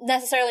don't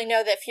necessarily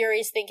know that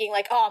Fury's thinking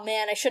oh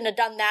man, I shouldn't have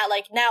done that.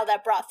 Now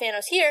that brought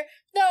Thanos here.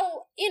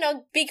 Though,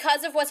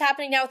 because of what's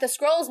happening now with the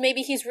Skrulls,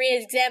 maybe he's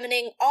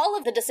re-examining all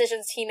of the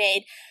decisions he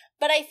made.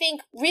 But I think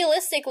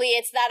realistically,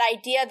 it's that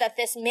idea that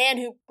this man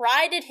who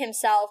prided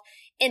himself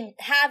in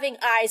having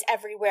eyes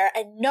everywhere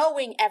and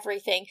knowing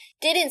everything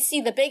didn't see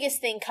the biggest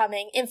thing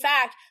coming. In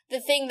fact, the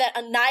thing that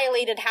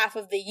annihilated half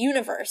of the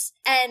universe.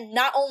 And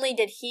not only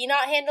did he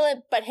not handle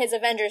it, but his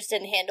Avengers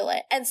didn't handle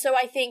it. And so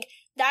I think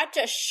that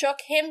just shook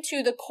him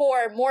to the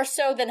core more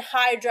so than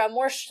Hydra,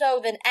 more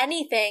so than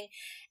anything.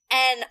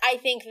 And I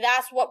think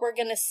that's what we're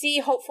going to see,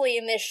 hopefully,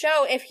 in this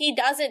show. If he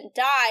doesn't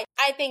die,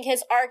 I think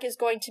his arc is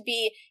going to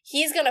be,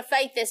 he's going to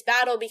fight this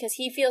battle because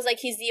he feels like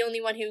he's the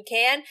only one who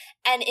can.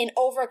 And in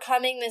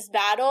overcoming this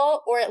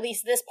battle, or at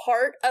least this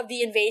part of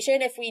the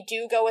invasion, if we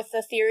do go with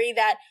the theory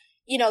that,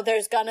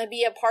 there's going to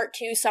be a part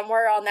 2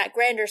 somewhere on that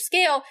grander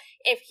scale,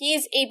 if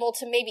he's able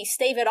to maybe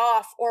stave it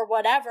off or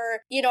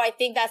whatever, I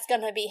think that's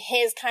going to be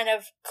his kind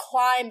of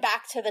climb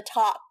back to the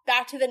top,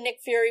 back to the Nick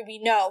Fury we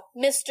know,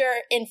 Mr.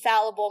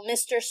 Infallible,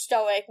 Mr.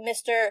 Stoic,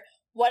 Mr.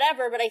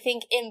 whatever. But I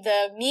think in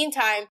the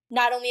meantime,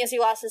 not only has he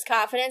lost his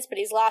confidence, but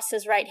he's lost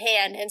his right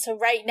hand. And so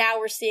right now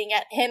we're seeing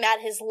him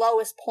at his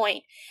lowest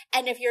point.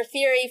 And if your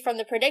theory from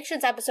the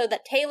predictions episode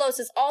that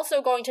Talos is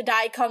also going to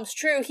die comes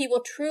true, he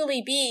will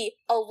truly be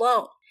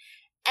alone.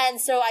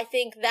 And so I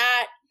think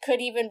that could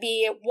even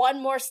be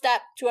one more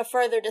step to a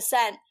further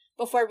descent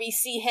before we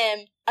see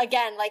him,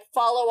 again,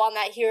 follow on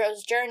that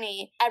hero's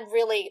journey and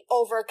really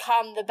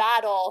overcome the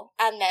battle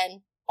and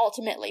then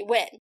ultimately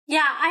win.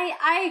 Yeah,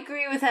 I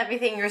agree with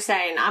everything you're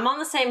saying. I'm on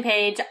the same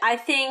page. I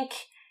think,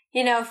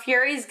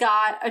 Fury's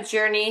got a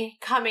journey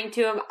coming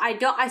to him. I'm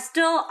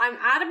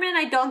adamant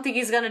I don't think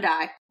he's gonna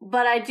die.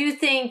 But I do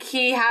think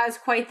he has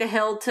quite the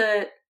hill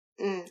to...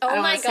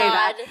 oh my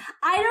god.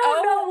 I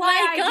don't know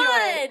why I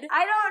do it. did.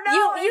 I don't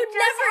know. You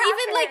never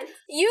even, like,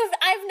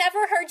 I've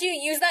never heard you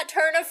use that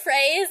turn of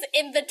phrase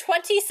in the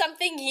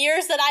 20-something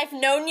years that I've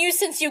known you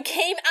since you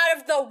came out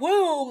of the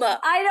womb.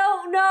 I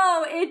don't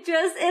know.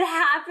 It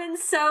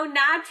happens so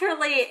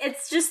naturally.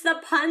 It's just the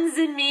puns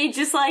in me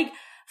just, like,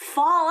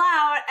 fall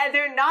out, and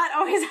they're not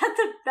always at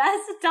the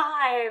best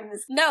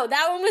times. No,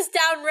 that one was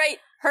downright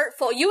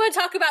hurtful. You want to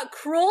talk about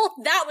cruel?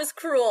 That was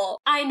cruel.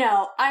 I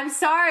know. I'm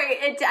sorry.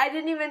 I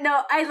didn't even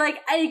know.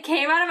 It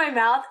came out of my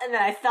mouth, and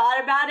then I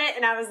thought about it,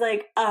 and I was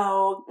like,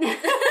 oh.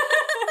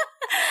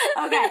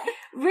 Okay,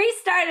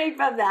 restarting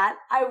from that,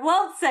 I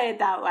won't say it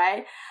that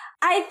way.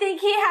 I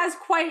think he has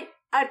quite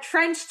a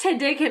trench to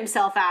dig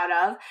himself out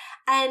of.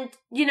 And,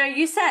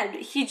 you said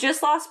he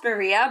just lost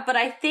Maria, but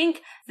I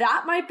think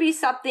that might be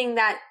something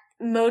that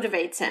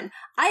motivates him.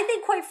 I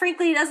think, quite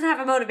frankly, he doesn't have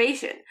a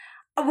motivation.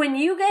 When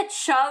you get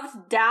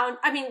shoved down,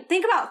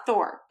 think about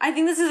Thor. I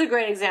think this is a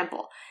great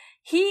example.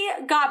 He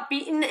got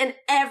beaten in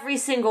every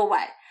single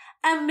way.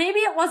 And maybe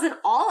it wasn't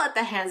all at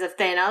the hands of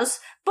Thanos,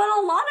 but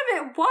a lot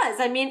of it was.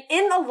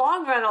 In the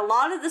long run, a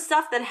lot of the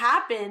stuff that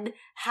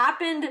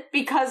happened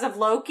because of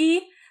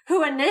Loki,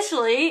 who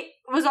initially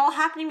was all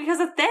happening because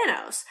of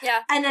Thanos.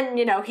 Yeah. And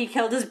then, he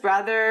killed his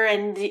brother,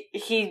 and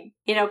he,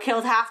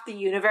 killed half the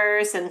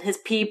universe and his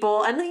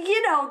people, and,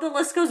 the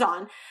list goes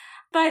on.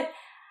 But,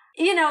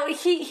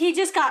 he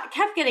just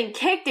kept getting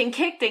kicked and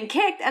kicked and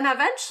kicked, and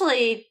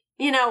eventually,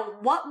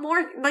 what more,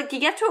 you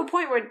get to a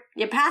point where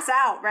you pass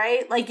out,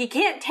 right? You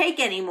can't take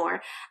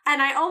anymore.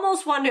 And I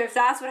almost wonder if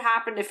that's what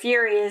happened to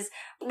Fury, is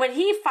when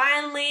he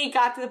finally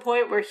got to the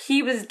point where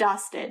he was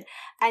dusted,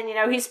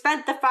 and, he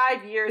spent the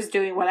 5 years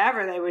doing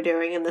whatever they were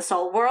doing in the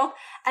Soul World,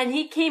 and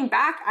he came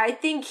back. I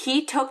think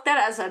he took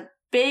that as a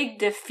big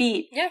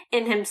defeat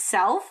in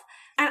himself.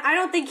 And I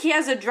don't think he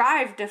has a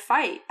drive to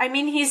fight.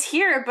 He's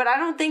here, but I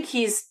don't think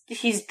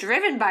he's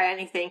driven by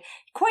anything.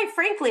 Quite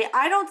frankly,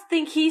 I don't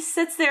think he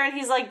sits there and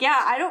he's like, yeah,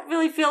 I don't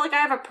really feel like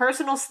I have a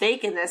personal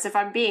stake in this, if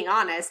I'm being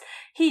honest.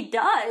 He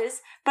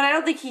does, but I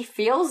don't think he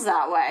feels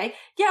that way.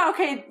 Yeah,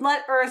 okay,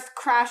 let Earth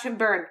crash and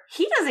burn.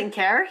 He doesn't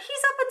care. He's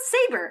up in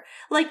Saber.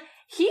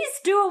 He's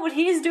doing what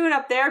he's doing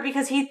up there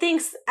because he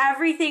thinks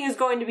everything is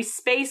going to be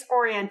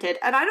space-oriented.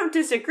 And I don't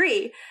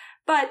disagree,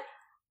 but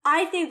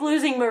I think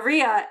losing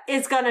Maria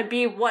is going to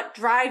be what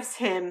drives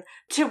him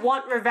to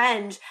want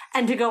revenge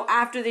and to go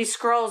after these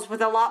Skrulls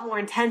with a lot more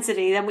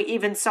intensity than we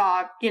even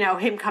saw,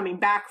 him coming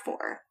back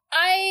for.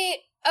 I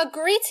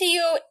agree to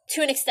you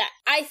to an extent.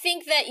 I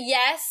think that,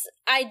 yes,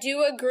 I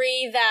do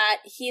agree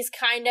that he's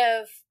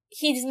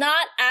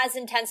not as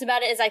intense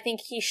about it as I think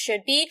he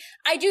should be.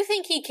 I do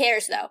think he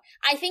cares, though.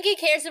 I think he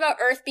cares about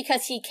Earth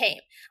because he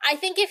came. I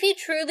think if he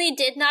truly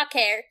did not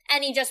care,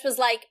 and he just was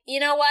like, you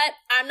know what,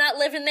 I'm not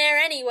living there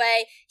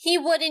anyway, he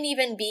wouldn't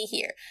even be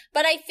here.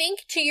 But I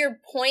think, to your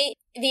point,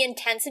 the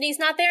intensity's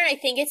not there, and I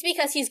think it's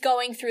because he's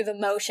going through the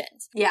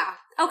motions. Yeah.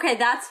 Okay,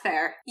 that's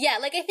fair. Yeah,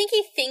 I think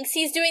he thinks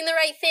he's doing the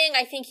right thing.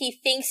 I think he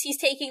thinks he's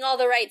taking all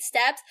the right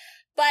steps.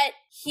 But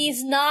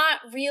he's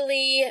not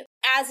really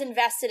as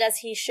invested as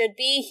he should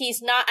be.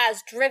 He's not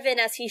as driven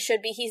as he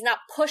should be. He's not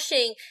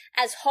pushing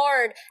as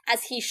hard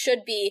as he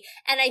should be.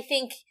 And I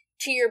think,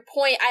 to your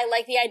point, I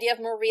like the idea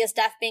of Maria's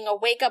death being a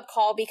wake-up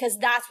call, because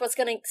that's what's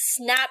going to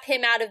snap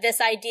him out of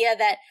this idea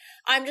that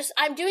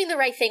I'm doing the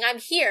right thing. I'm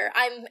here.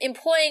 I'm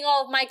employing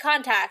all of my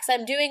contacts.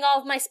 I'm doing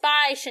all of my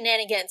spy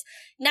shenanigans.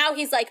 Now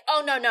he's like,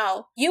 oh,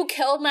 no. You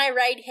killed my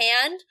right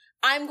hand.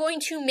 I'm going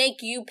to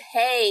make you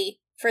pay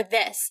for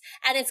this.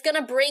 And it's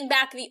gonna bring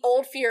back the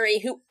old Fury,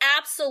 who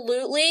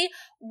absolutely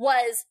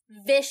was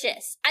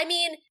vicious.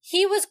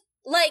 He was,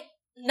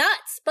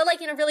 nuts, but,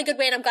 in a really good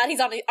way, and I'm glad he's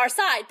on our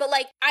side. But,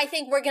 I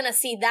think we're gonna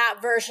see that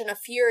version of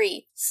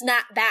Fury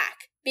snap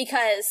back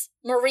because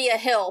Maria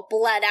Hill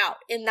bled out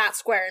in that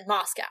square in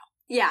Moscow.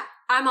 Yeah,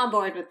 I'm on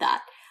board with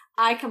that.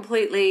 I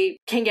completely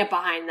can get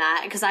behind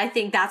that, because I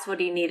think that's what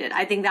he needed.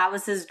 I think that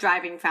was his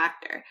driving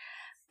factor.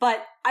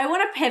 But I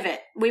want to pivot.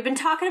 We've been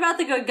talking about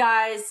the good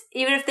guys,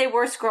 even if they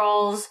were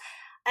Skrulls,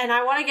 and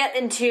I want to get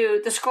into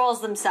the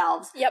Skrulls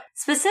themselves. Yep.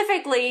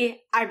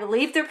 Specifically, I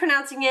believe they're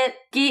pronouncing it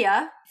Gaia.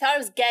 I thought it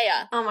was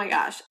Gaia. Oh my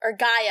gosh. Or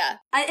Gaia.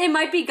 It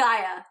might be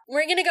Gaia.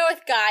 We're gonna go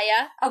with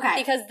Gaia. Okay.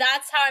 Because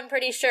that's how I'm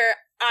pretty sure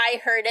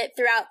I heard it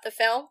throughout the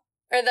film,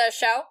 or the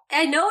show.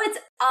 I know it's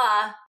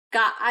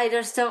I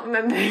just don't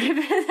remember.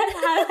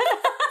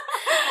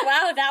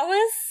 Wow, that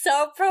was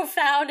so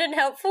profound and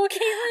helpful,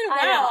 Caitlin.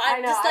 Wow, I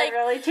know. I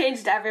really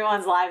changed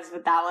everyone's lives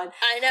with that one.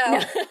 I know.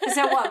 No.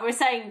 So what? We're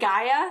saying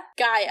Gaia?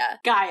 Gaia.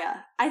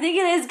 I think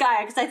it is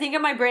Gaia, because I think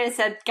in my brain it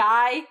said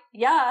Guy,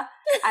 yeah.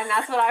 And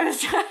that's what I was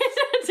trying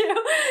to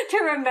do, to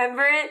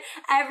remember it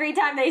every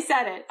time they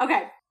said it.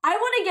 Okay. I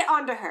want to get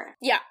onto her.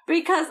 Yeah.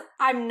 Because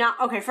I'm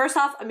not... Okay, first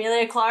off,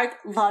 Emilia Clarke,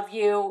 love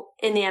you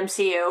in the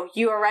MCU.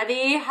 You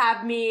already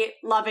have me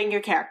loving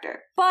your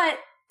character. But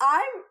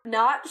I'm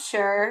not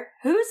sure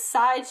whose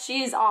side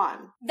she's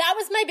on. That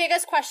was my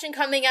biggest question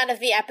coming out of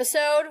the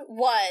episode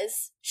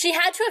was, she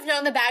had to have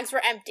known the bags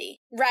were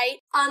empty, right?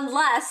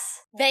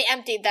 Unless they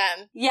emptied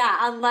them. Yeah,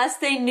 unless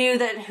they knew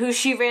that who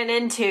she ran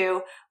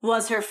into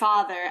was her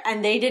father,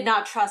 and they did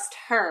not trust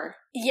her.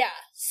 Yeah,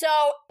 so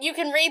you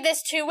can read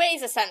this two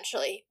ways,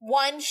 essentially.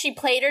 One, she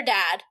played her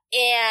dad,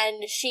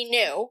 and she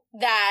knew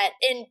that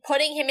in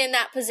putting him in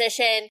that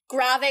position,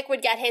 Gravik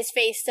would get his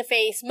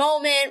face-to-face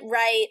moment,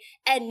 right?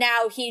 And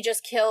now he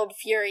just killed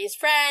Fury's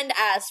friend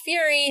as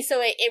Fury, so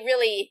it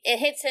really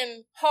hits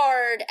him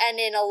hard and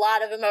in a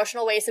lot of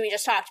emotional ways that we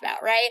just talked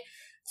about, right?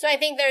 So I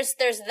think there's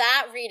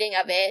that reading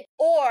of it.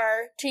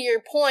 Or, to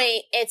your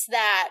point, it's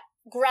that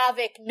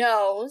Gravik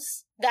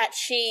knows that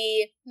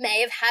she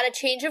may have had a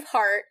change of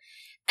heart,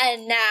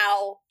 and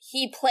now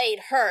he played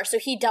her, so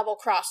he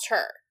double-crossed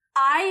her.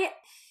 I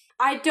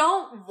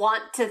don't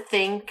want to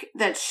think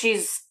that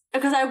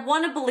because I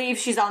want to believe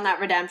she's on that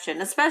redemption,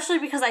 especially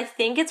because I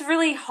think it's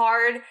really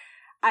hard.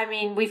 I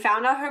mean, we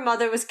found out her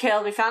mother was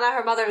killed. We found out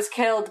her mother was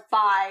killed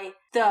by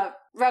the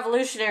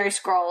Revolutionary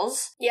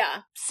Skrulls. Yeah.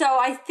 So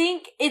I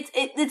think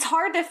it's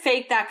hard to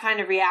fake that kind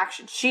of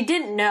reaction. She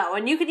didn't know.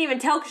 And you can even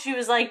tell because she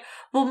was like,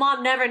 well,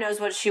 Mom never knows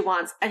what she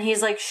wants. And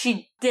he's like,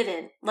 she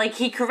didn't. Like,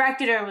 he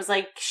corrected her and was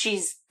like,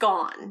 she's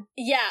gone.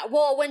 Yeah,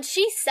 well, when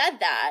she said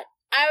that,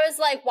 I was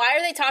like, why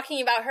are they talking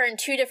about her in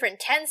two different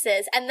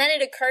tenses? And then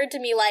it occurred to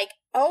me, like,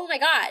 oh my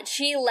god,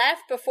 she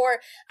left before...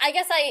 I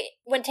guess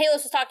when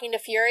Talos was talking to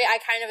Fury, I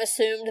kind of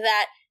assumed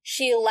that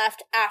she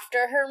left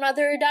after her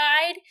mother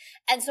died,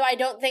 and so I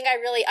don't think I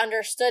really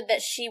understood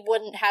that she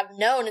wouldn't have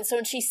known. And so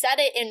when she said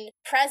it in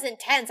present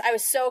tense, I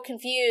was so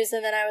confused,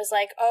 and then I was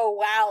like, oh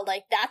wow,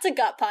 like, that's a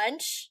gut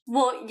punch.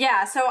 Well,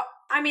 yeah, so,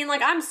 I mean,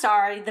 like, I'm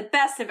sorry, the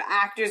best of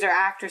actors or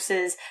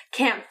actresses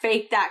can't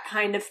fake that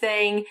kind of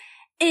thing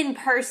in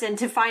person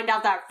to find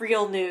out that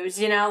real news,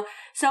 you know?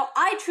 So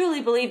I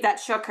truly believe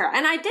that shook her.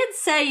 And I did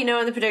say, you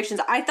know, in the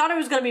predictions, I thought it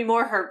was going to be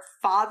more her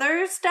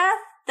father's death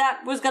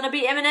that was going to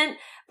be imminent.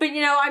 But,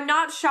 you know, I'm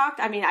not shocked.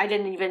 I mean, I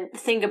didn't even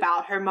think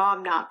about her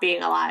mom not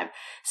being alive.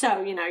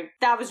 So, you know,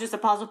 that was just a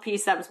puzzle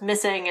piece that was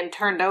missing and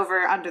turned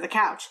over under the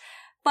couch.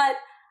 But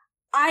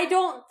I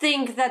don't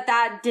think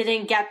that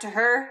didn't get to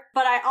her.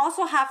 But I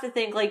also have to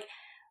think, like,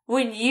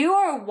 when you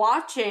are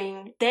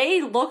watching,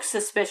 they look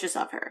suspicious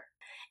of her.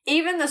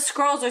 Even the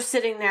Skrulls are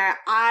sitting there.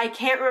 I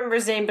can't remember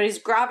his name, but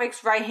he's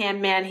Gravik's right-hand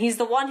man. He's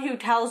the one who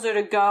tells her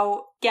to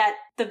go get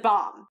the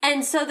bomb.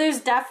 And so there's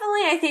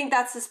definitely, I think,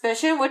 that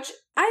suspicion, which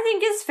I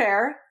think is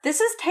fair. This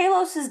is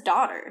Talos'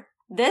 daughter.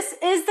 This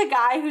is the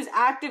guy who's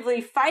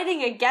actively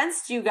fighting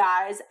against you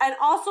guys, and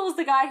also is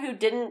the guy who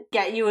didn't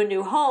get you a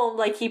new home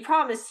like he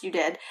promised you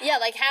did. Yeah,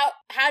 like,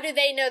 how do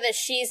they know that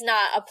she's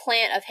not a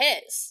plant of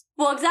his?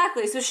 Well,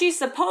 exactly. So she's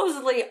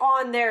supposedly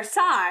on their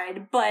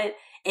side, but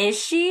is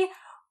she?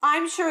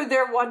 I'm sure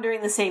they're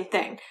wondering the same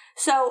thing.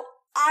 So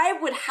I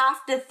would have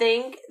to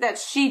think that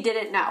she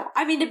didn't know.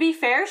 I mean, to be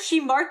fair,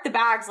 she marked the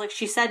bags like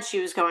she said she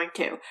was going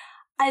to.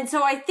 And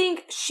so I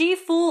think she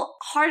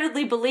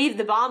full-heartedly believed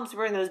the bombs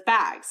were in those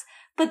bags.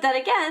 But then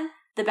again,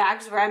 the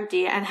bags were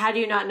empty, and how do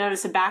you not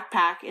notice a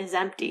backpack is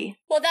empty?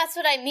 Well, that's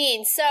what I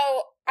mean. So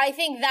I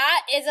think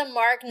that is a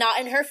mark not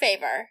in her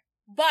favor.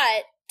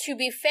 But to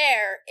be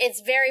fair,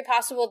 it's very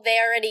possible they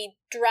already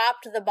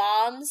dropped the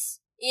bombs,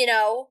 you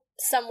know,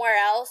 somewhere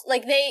else.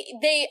 Like, they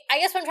I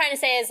guess what I'm trying to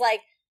say is,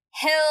 like,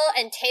 Hill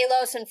and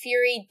Talos and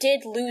Fury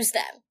did lose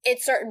them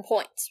at certain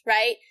points,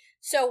 right?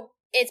 So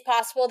it's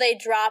possible they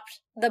dropped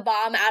the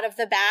bomb out of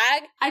the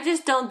bag. I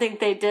just don't think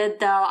they did,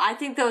 though. I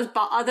think those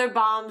other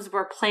bombs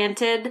were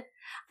planted.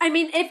 I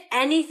mean, if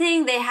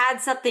anything, they had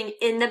something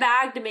in the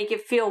bag to make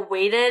it feel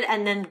weighted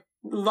and then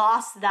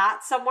lost that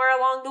somewhere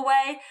along the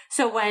way.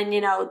 So when,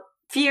 you know,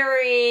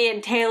 Fury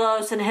and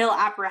Talos and Hill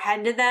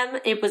apprehended them,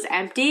 it was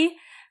empty.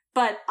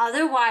 But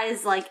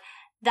otherwise, like,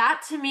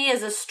 that to me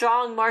is a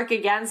strong mark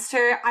against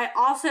her.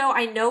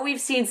 I know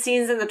we've seen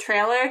scenes in the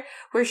trailer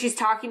where she's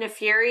talking to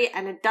Fury,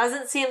 and it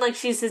doesn't seem like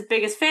she's his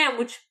biggest fan,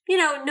 which, you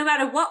know, no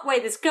matter what way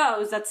this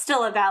goes, that's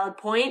still a valid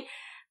point.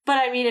 But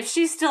I mean, if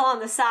she's still on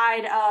the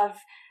side of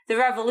the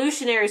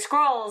Revolutionary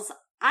Skrulls,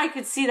 I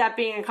could see that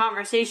being a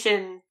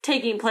conversation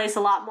taking place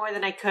a lot more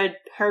than I could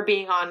her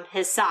being on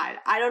his side.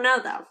 I don't know,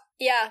 though.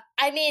 Yeah,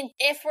 I mean,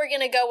 if we're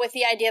gonna go with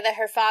the idea that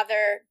her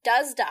father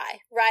does die,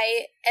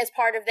 right, as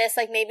part of this,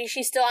 like, maybe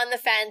she's still on the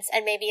fence,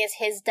 and maybe it's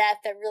his death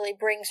that really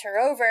brings her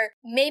over,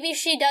 maybe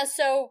she does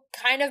so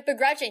kind of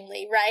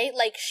begrudgingly, right?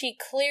 Like, she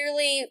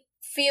clearly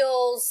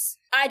feels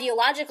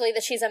ideologically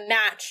that she's a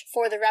match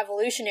for the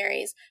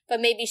revolutionaries, but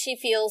maybe she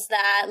feels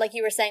that, like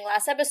you were saying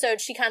last episode,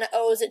 she kind of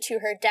owes it to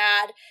her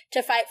dad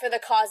to fight for the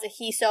cause that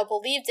he so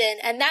believed in,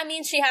 and that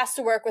means she has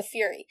to work with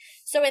Fury.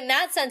 So in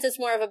that sense, it's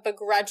more of a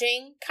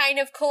begrudging kind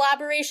of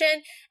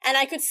collaboration, and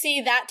I could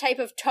see that type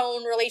of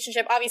tone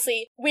relationship.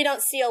 Obviously, we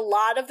don't see a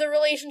lot of the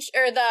relationship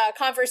or the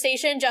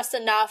conversation, just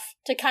enough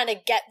to kind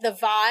of get the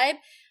vibe.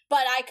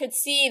 But I could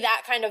see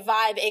that kind of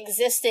vibe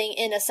existing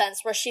in a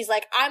sense where she's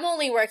like, I'm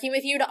only working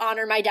with you to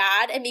honor my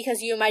dad, and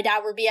because you and my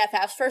dad were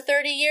BFFs for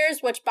 30 years,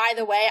 which, by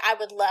the way, I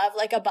would love,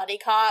 like, a buddy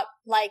cop,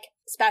 like,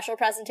 special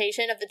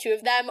presentation of the two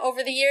of them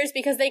over the years,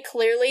 because they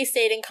clearly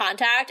stayed in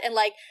contact, and,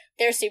 like,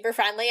 they're super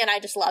friendly, and I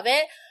just love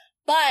it.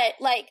 But,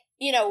 like,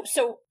 you know,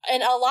 so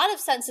in a lot of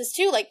senses,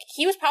 too, like,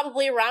 he was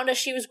probably around as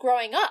she was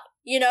growing up,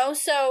 you know?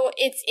 So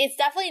it's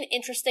definitely an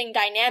interesting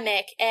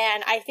dynamic,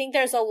 and I think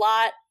there's a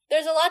lot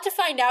to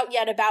find out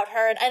yet about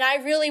her, and I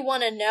really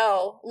want to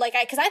know, like,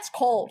 because that's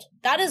cold.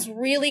 That is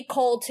really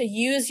cold to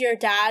use your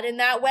dad in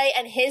that way,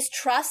 and his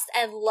trust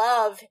and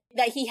love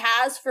that he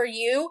has for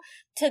you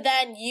to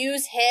then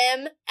use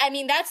him. I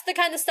mean, that's the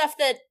kind of stuff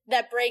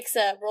that breaks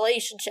a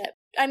relationship.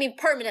 I mean,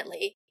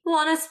 permanently.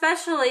 Well, and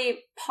especially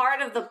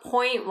part of the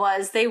point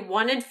was they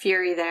wanted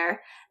Fury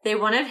there, they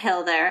wanted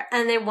Hill there,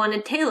 and they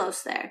wanted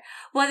Talos there.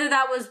 Whether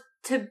that was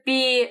to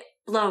be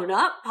blown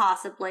up,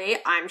 possibly,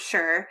 I'm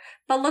sure.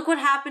 But look what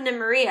happened to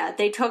Maria.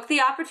 They took the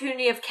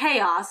opportunity of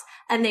chaos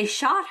and they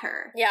shot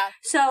her. Yeah.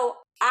 So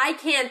I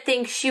can't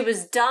think she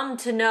was dumb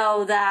to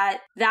know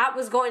that that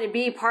was going to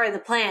be part of the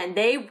plan.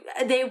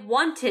 They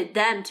wanted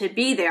them to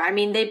be there. I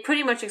mean, they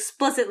pretty much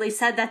explicitly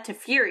said that to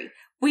Fury.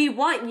 We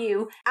want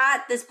you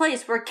at this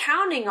place. We're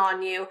counting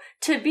on you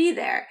to be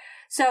there.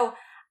 So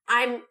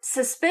I'm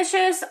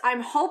suspicious.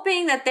 I'm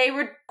hoping that they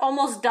were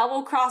almost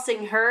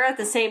double-crossing her at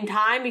the same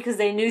time because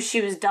they knew she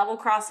was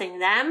double-crossing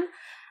them.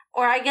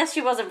 Or I guess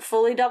she wasn't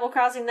fully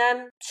double-crossing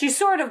them. She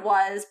sort of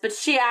was, but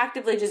she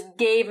actively just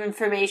gave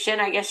information.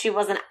 I guess she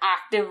wasn't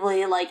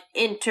actively, like,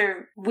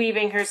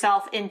 interweaving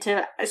herself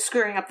into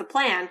screwing up the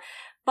plan.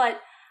 But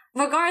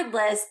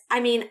regardless,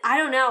 I mean, I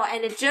don't know.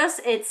 And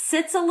it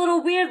sits a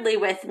little weirdly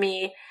with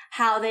me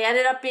how they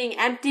ended up being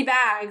empty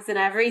bags and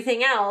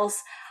everything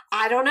else.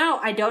 I don't know.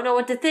 I don't know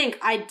what to think.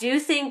 I do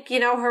think, you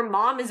know, her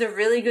mom is a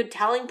really good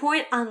telling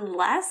point,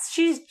 unless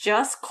she's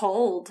just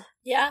cold.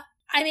 Yeah.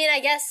 I mean, I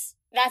guess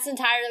that's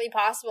entirely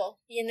possible.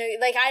 You know,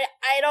 like,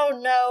 I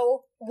don't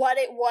know what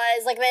it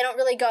was. Like, they don't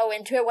really go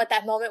into it, what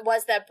that moment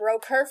was that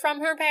broke her from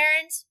her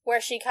parents,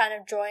 where she kind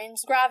of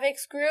joins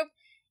Gravik's group.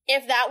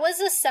 If that was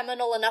a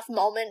seminal enough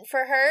moment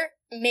for her,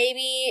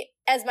 maybe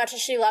as much as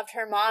she loved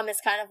her mom,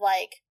 it's kind of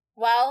like,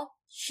 well,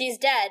 she's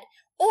dead.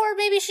 Or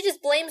maybe she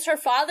just blames her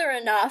father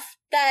enough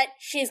that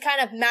she's kind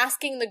of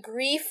masking the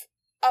grief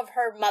of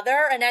her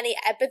mother and any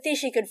empathy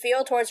she could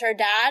feel towards her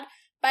dad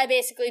by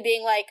basically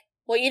being like,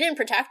 well, you didn't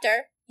protect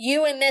her.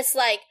 You and this,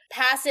 like,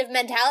 passive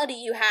mentality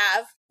you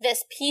have,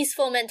 this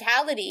peaceful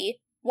mentality,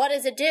 what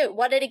does it do?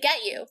 What did it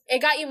get you?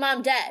 It got you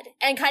mom dead.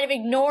 And kind of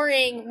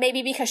ignoring,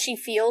 maybe because she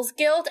feels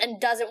guilt and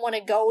doesn't want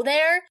to go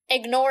there,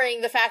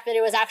 ignoring the fact that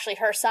it was actually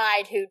her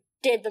side who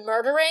did the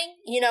murdering.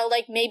 You know,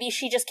 like, maybe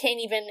she just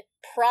can't even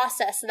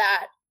process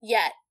that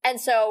yet.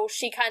 And so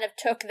she kind of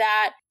took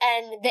that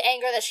and the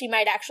anger that she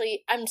might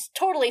actually, I'm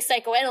totally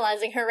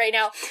psychoanalyzing her right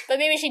now, but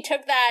maybe she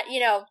took that, you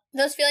know,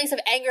 those feelings of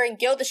anger and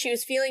guilt that she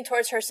was feeling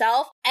towards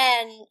herself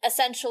and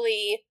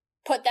essentially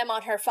put them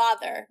on her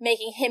father,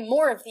 making him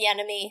more of the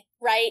enemy,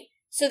 right?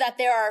 So that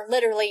there are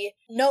literally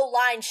no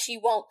lines she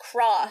won't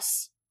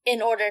cross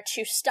in order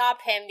to stop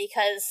him,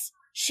 because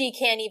she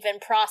can't even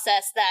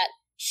process that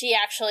she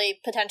actually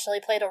potentially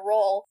played a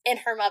role in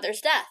her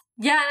mother's death.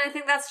 Yeah, and I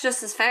think that's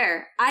just as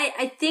fair.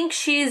 I think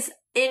she's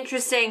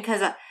interesting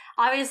because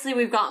obviously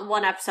we've gotten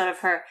one episode of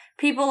her.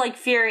 People like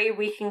Fury,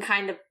 we can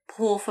kind of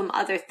pull from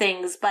other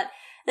things, but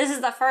this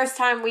is the first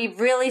time we've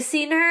really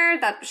seen her,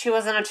 that she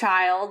wasn't a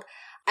child.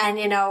 And,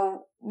 you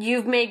know,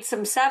 you've made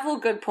several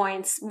good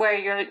points where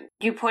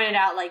you pointed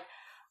out, like,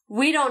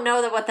 we don't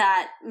know what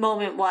that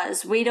moment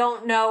was. We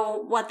don't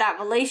know what that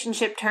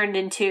relationship turned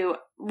into.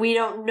 We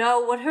don't know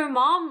what her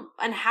mom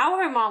and how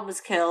her mom was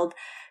killed.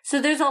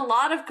 So there's a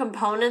lot of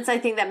components, I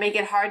think, that make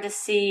it hard to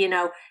see, you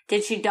know,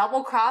 did she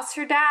double cross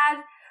her dad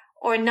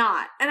or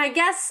not? And I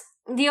guess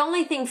the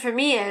only thing for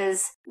me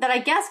is that I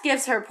guess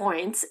gives her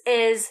points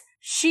is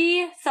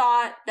she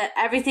thought that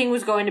everything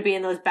was going to be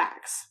in those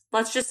bags.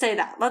 Let's just say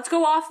that. Let's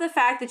go off the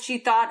fact that she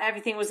thought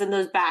everything was in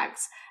those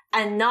bags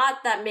and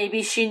not that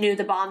maybe she knew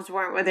the bombs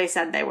weren't where they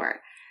said they were.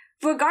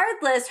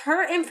 Regardless,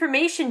 her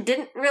information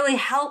didn't really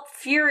help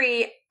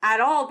Fury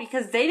at all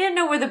because they didn't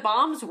know where the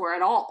bombs were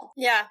at all.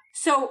 Yeah.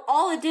 So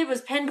all it did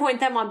was pinpoint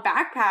them on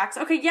backpacks.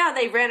 Okay, yeah,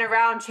 they ran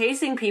around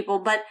chasing people,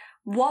 but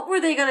what were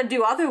they going to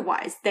do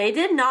otherwise? They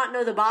did not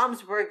know the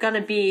bombs were going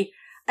to be,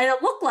 and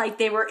it looked like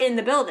they were in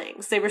the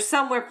buildings. They were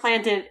somewhere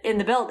planted in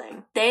the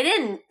building. They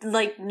didn't,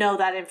 like, know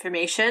that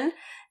information.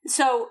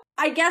 So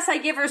I guess I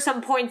give her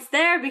some points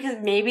there because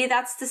maybe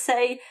that's to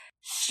say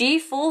she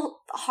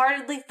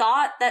full-heartedly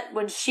thought that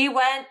when she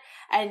went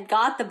and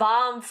got the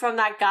bomb from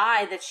that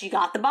guy, that she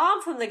got the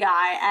bomb from the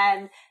guy,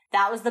 and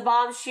that was the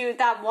bomb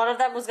that one of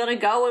them was going to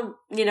go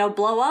and, you know,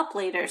 blow up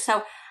later.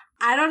 So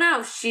I don't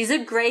know. She's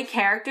a great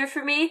character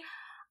for me.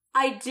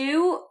 I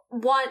do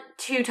want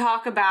to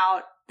talk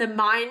about the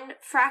mind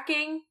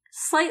fracking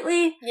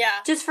slightly. Yeah.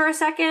 Just for a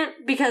second,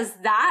 because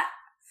that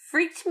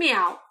freaked me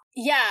out.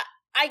 Yeah.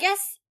 I guess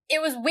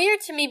it was weird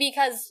to me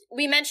because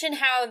we mentioned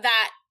how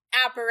that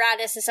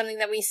apparatus is something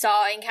that we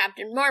saw in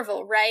Captain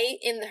Marvel, right?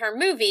 In her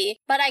movie.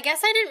 But I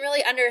guess I didn't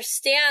really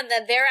understand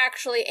that they're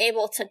actually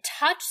able to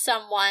touch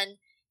someone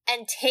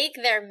and take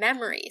their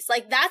memories.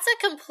 Like, that's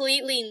a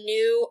completely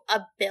new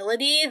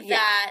ability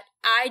that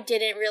I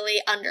didn't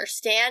really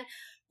understand.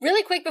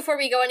 Really quick before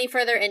we go any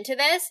further into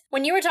this,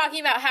 when you were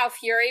talking about how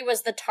Fury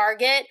was the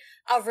target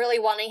of really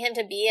wanting him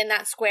to be in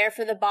that square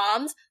for the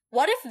bombs,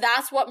 what if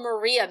that's what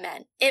Maria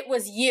meant? It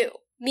was you,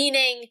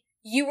 meaning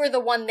you were the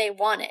one they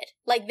wanted.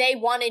 Like, they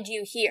wanted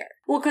you here.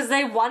 Well, because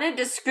they wanted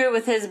to screw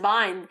with his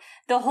mind.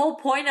 The whole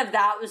point of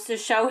that was to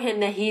show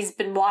him that he's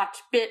been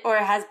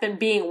has been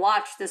being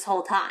watched this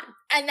whole time.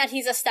 And that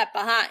he's a step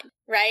behind,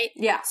 right?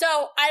 Yeah.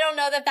 So I don't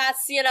know that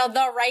that's,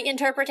 the right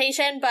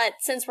interpretation, but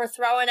since we're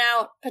throwing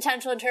out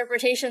potential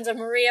interpretations of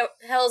Maria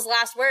Hill's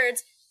last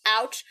words,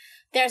 ouch,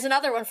 there's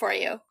another one for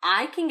you.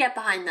 I can get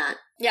behind that.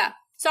 Yeah.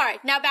 Sorry,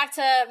 now back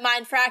to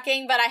mind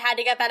fracking, but I had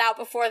to get that out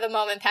before the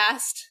moment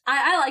passed.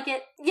 I like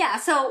it. Yeah,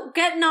 so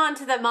getting on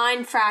to the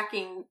mind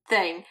fracking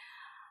thing.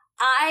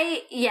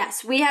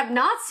 Yes, we have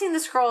not seen the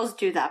Skrulls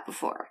do that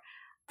before.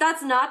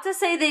 That's not to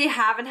say they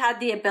haven't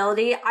had the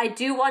ability. I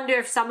do wonder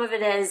if some of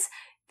it is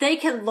they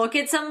can look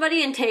at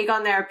somebody and take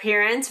on their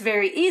appearance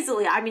very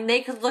easily. I mean,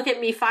 they could look at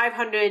me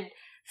 500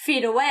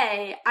 feet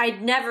away,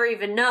 I'd never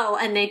even know,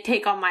 and they'd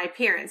take on my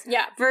appearance.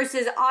 Yeah.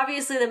 Versus,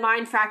 obviously, the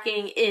mind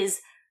fracking is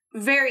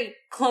very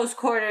close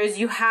quarters.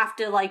 You have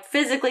to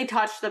physically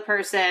touch the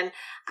person,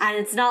 and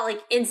it's not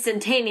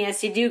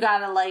instantaneous. You do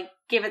gotta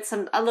give it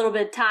a little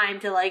bit of time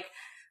to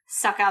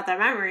suck out their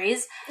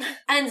memories.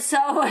 And so,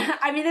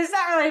 I mean, there's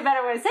not really a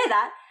better way to say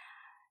that.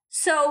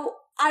 So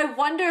I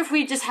wonder if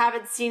we just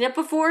haven't seen it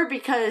before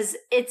because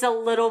it's a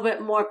little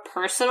bit more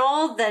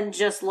personal than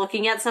just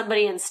looking at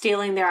somebody and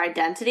stealing their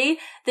identity.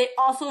 They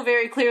also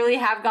very clearly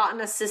have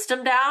gotten a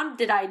system down.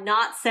 Did I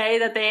not say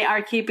that they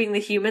are keeping the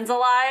humans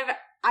alive?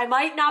 I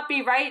might not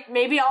be right.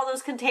 Maybe all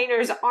those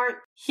containers aren't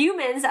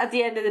humans at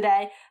the end of the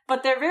day,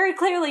 but they're very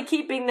clearly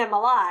keeping them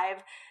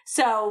alive.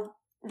 So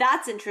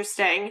that's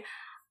interesting.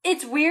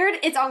 It's weird,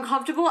 it's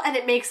uncomfortable, and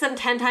it makes them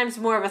 10 times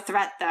more of a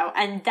threat, though.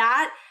 And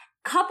that,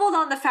 coupled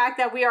on the fact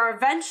that we are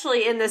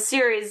eventually in this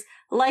series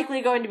likely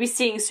going to be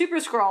seeing Super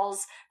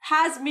Skrulls,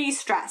 has me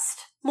stressed.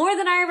 More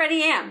than I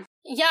already am.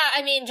 Yeah,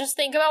 I mean, just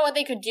think about what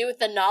they could do with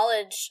the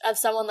knowledge of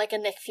someone like a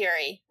Nick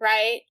Fury,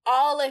 right?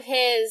 All of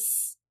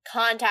his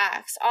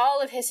contacts, all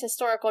of his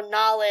historical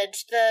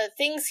knowledge, the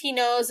things he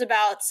knows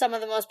about some of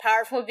the most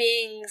powerful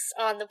beings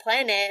on the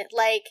planet,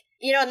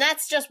 and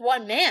that's just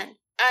one man.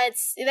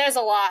 There's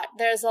a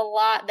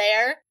lot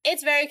there.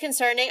 It's very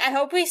concerning. I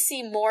hope we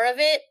see more of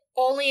it,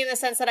 only in the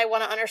sense that I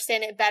want to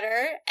understand it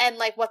better and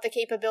what the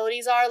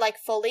capabilities are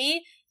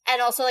fully,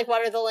 and also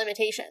what are the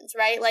limitations,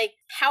 right?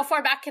 How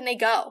far back can they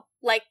go?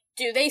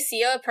 Do they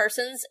see a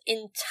person's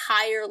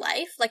entire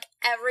life?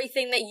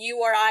 Everything that you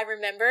or I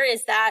remember,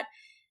 is that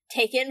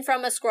taken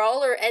from a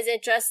Skrull, or is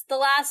it just the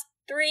last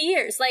 3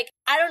 years?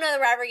 I don't know that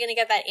we're ever going to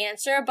get that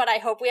answer, but I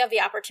hope we have the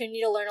opportunity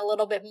to learn a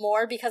little bit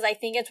more, because I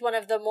think it's one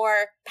of the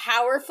more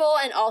powerful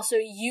and also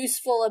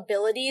useful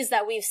abilities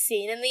that we've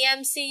seen in the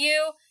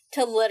MCU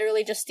to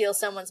literally just steal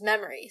someone's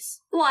memories.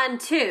 1,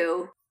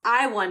 2,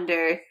 I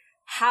wonder,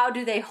 how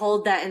do they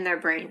hold that in their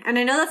brain? And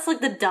I know that's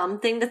the dumb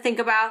thing to think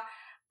about,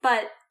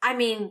 but I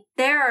mean,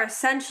 they're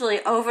essentially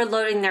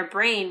overloading their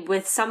brain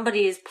with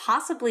somebody's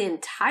possibly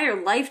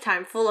entire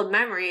lifetime full of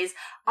memories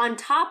on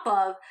top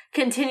of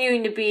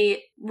continuing to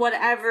be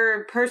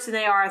whatever person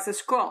they are as a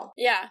Skrull.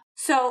 Yeah.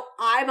 So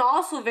I'm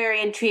also very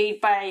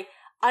intrigued by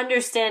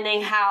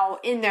understanding how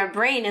in their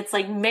brain it's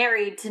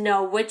married to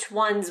know which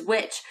one's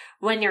which.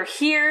 When you're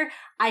here,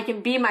 I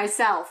can be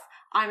myself.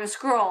 I'm a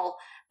Skrull.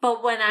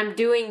 But when I'm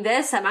doing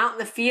this, I'm out in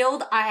the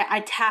field,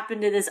 I tap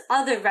into this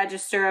other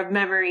register of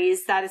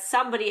memories that is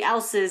somebody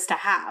else's to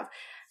have.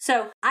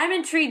 So I'm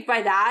intrigued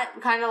by that,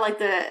 kind of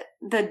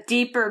the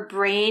deeper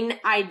brain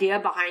idea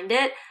behind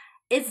it.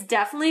 It's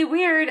definitely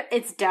weird.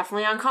 It's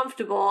definitely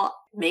uncomfortable.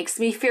 Makes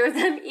me fear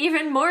them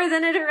even more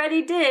than it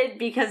already did,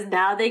 because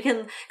now they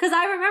can, because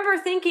I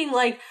remember thinking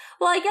well,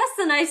 I guess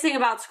the nice thing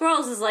about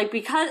Skrulls is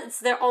because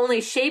they're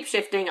only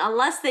shape-shifting,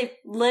 unless they've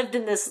lived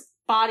in this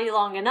body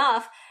long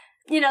enough,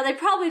 they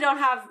probably don't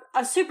have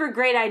a super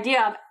great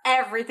idea of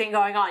everything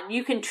going on.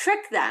 You can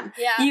trick them.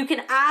 Yeah. You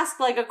can ask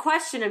a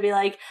question and be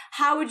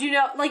how would you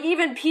know?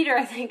 Even Peter,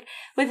 I think,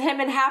 with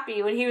him and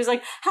Happy, when he was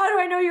how do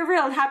I know you're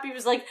real? And Happy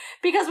was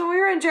because when we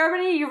were in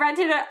Germany, you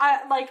rented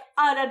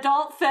an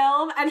adult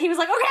film, and he was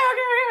okay.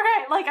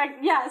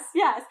 Yes.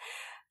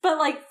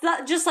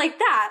 But just like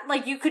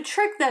that, you could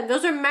trick them.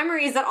 Those are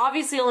memories that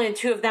obviously only the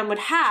two of them would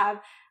have,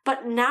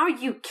 but now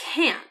you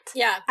can't.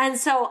 Yeah. And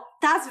so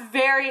that's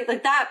very,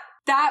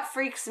 that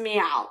freaks me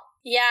out.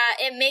 Yeah,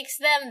 it makes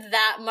them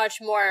that much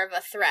more of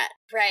a threat,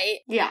 right?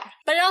 Yeah.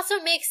 But it also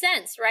makes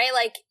sense, right?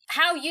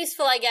 How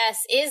useful, I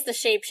guess, is the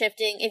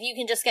shape-shifting if you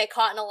can just get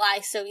caught in a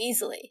lie so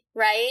easily,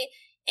 right?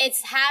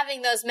 It's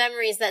having those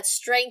memories that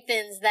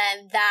strengthens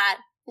then that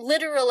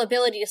literal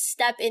ability to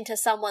step into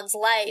someone's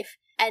life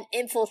and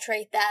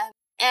infiltrate them.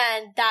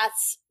 And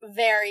that's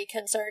very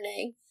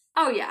concerning.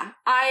 Oh, yeah.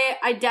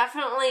 I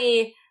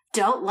definitely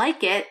don't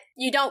like it.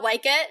 You don't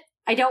like it?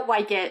 I don't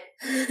like it.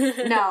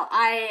 No,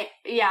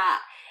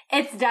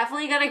 it's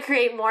definitely going to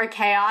create more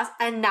chaos.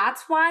 And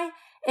that's why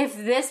if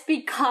this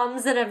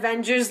becomes an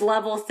Avengers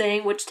level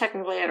thing, which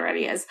technically it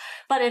already is,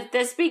 but if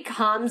this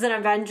becomes an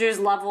Avengers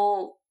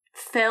level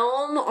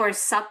film or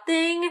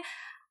something,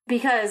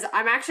 because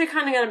I'm actually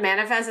kind of going to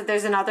manifest that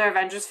there's another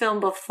Avengers film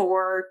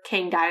before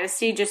Kang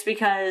Dynasty, just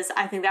because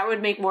I think that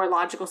would make more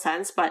logical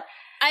sense. But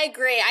I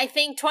agree. I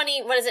think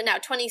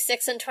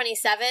 26 and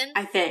 27?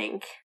 I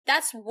think.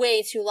 That's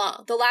way too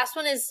long. The last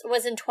one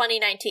was in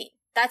 2019.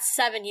 That's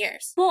 7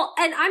 years. Well,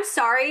 and I'm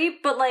sorry,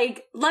 but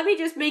like, let me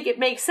just make it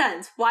make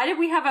sense. Why did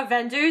we have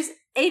Avengers,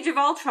 Age of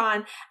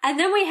Ultron, and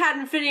then we had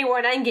Infinity War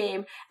and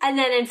Endgame, and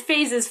then in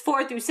phases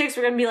 4 through 6,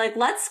 we're gonna be like,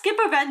 let's skip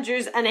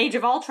Avengers and Age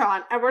of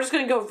Ultron, and we're just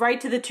gonna go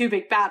right to the two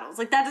big battles.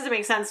 Like, that doesn't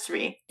make sense to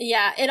me.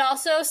 Yeah, it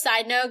also,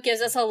 side note,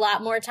 gives us a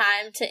lot more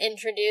time to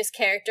introduce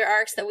character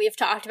arcs that we've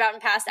talked about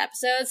in past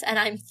episodes, and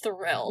I'm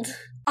thrilled.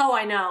 Oh,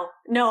 I know.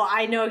 No,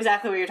 I know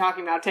exactly what you're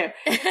talking about, too.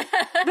 But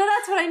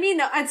that's what I mean,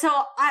 though. And so,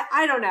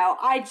 I don't know.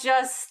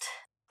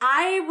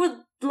 I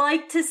would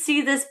like to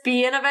see this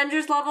be an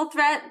Avengers level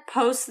threat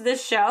post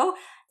this show.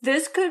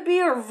 This could be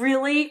a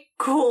really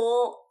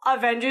cool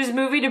Avengers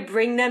movie to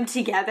bring them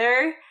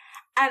together.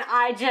 And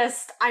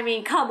I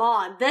mean, come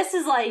on. This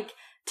is like,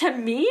 to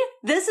me,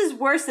 this is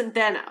worse than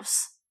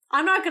Thanos.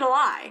 I'm not gonna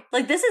lie.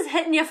 Like, this is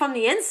hitting you from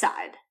the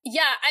inside.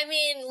 Yeah, I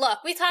mean, look,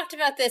 we talked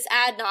about this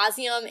ad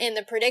nauseum in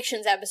the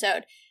predictions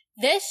episode.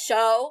 This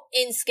show,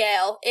 in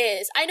scale,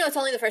 is, I know it's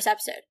only the first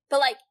episode,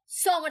 but like,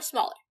 so much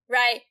smaller,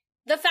 right?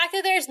 The fact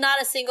that there's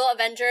not a single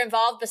Avenger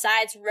involved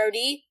besides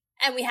Rhodey,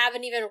 and we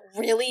haven't even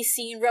really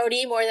seen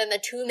Rhodey more than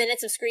the 2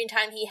 minutes of screen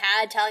time he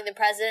had telling the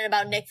president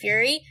about Nick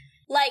Fury,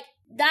 like,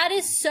 that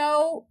is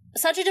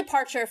such a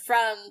departure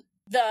from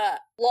the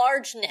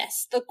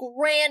largeness, the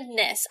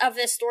grandness of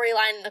this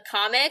storyline in the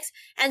comics.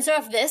 And so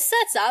if this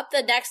sets up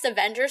the next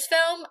Avengers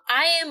film,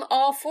 I am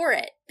all for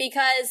it,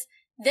 because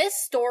this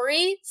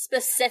story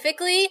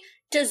specifically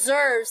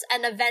deserves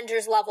an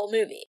Avengers level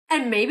movie.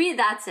 And maybe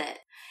that's it.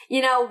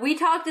 You know, we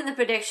talked in the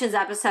predictions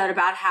episode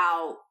about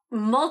how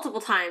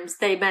multiple times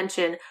they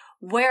mention,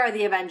 where are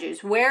the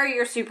Avengers? Where are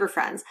your super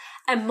friends?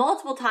 And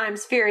multiple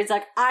times Fury's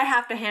like, I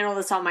have to handle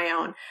this on my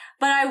own.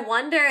 But I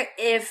wonder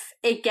if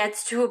it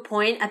gets to a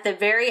point at the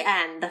very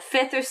end, the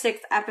 5th or 6th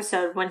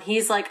episode, when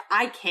he's like,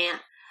 I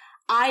can't.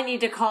 I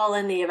need to call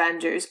in the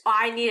Avengers.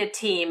 I need a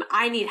team.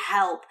 I need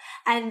help.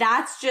 And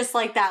that's just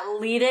like that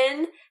lead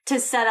in to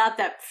set up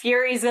that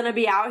Fury's gonna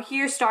be out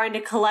here starting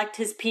to collect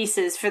his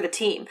pieces for the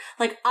team.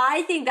 Like,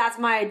 I think that's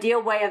my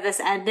ideal way of this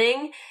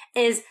ending,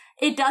 is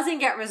it doesn't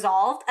get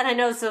resolved. And I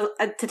know, so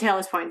to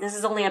Taylor's point, this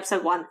is only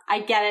episode 1. I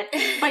get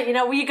it. But you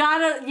know, you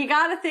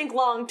gotta think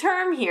long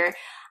term here.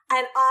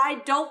 And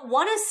I don't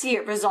want to see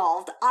it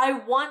resolved. I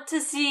want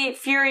to see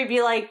Fury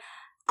be like,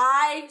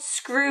 I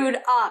screwed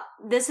up.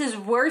 This is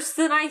worse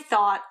than I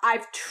thought.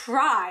 I've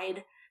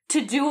tried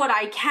to do what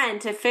I can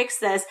to fix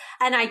this,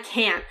 and I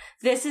can't.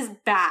 This is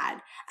bad.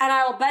 And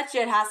I'll bet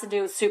you it has to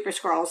do with Super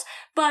Skrulls.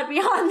 But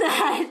beyond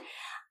that,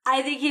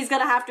 I think he's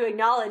gonna have to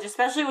acknowledge,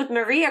 especially with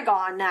Maria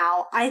gone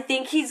now, I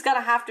think he's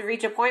gonna have to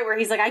reach a point where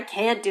he's like, I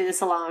can't do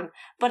this alone.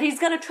 But he's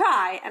gonna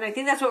try, and I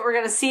think that's what we're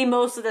gonna see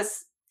most of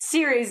this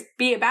series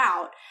be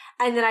about.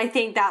 And then I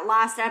think that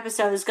last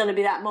episode is gonna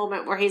be that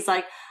moment where he's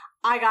like,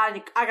 I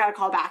gotta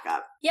call back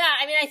up. Yeah,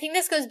 I mean, I think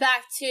this goes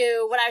back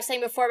to what I was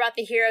saying before about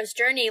the hero's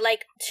journey.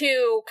 Like,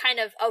 to kind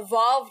of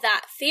evolve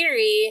that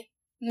theory,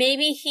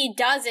 maybe he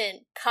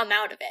doesn't come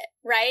out of it,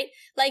 right?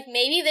 Like,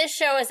 maybe this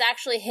show is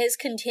actually his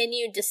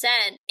continued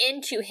descent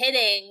into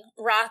hitting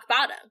rock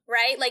bottom,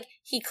 right? Like,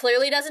 he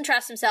clearly doesn't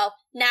trust himself.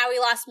 Now he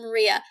lost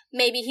Maria.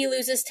 Maybe he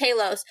loses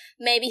Talos.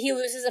 Maybe he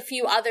loses a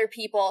few other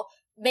people.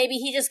 Maybe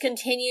he just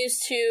continues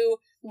to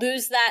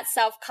lose that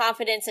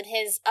self-confidence and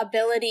his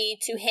ability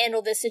to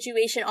handle this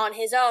situation on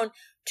his own,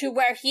 to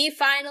where he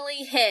finally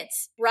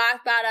hits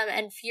rock bottom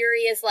and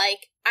Fury is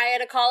like, I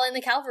gotta call in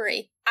the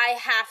cavalry. I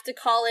have to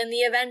call in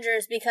the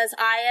Avengers because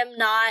I am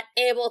not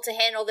able to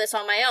handle this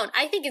on my own.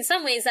 I think in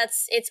some ways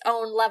that's its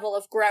own level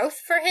of growth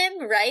for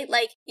him, right?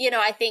 Like, you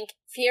know, I think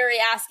Fury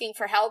asking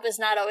for help is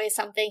not always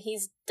something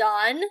he's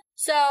done.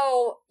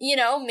 So, you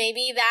know,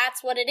 maybe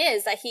that's what it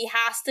is, that he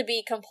has to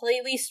be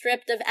completely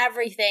stripped of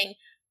everything.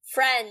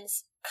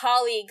 Friends,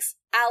 colleagues,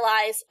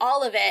 allies,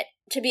 all of it,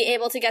 to be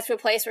able to get to a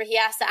place where he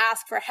has to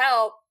ask for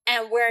help.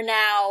 And we're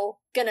now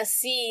gonna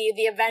see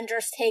the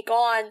Avengers take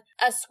on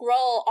a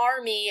Skrull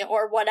army,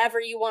 or whatever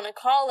you want to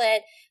call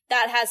it,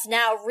 that has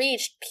now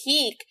reached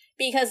peak,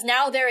 because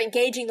now they're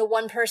engaging the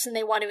one person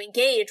they want to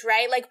engage,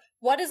 right? Like,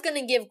 what is going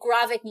to give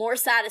Gravik more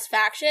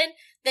satisfaction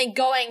than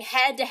going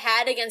head to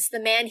head against the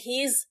man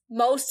he's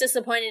most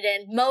disappointed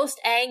in, most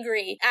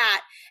angry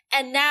at,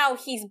 and now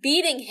he's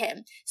beating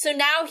him. So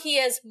now he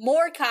is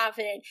more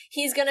confident.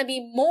 He's going to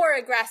be more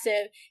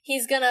aggressive.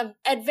 He's going to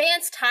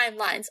advance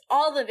timelines,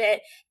 all of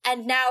it.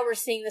 And now we're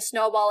seeing the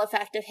snowball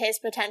effect of his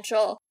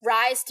potential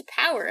rise to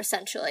power,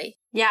 essentially.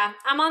 Yeah,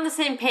 I'm on the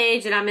same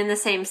page and I'm in the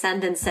same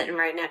sentence sitting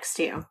right next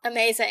to you.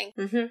 Amazing.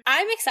 Mm-hmm.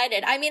 I'm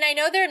excited. I mean, I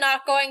know they're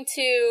not going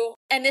to,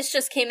 and this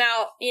just came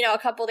out, a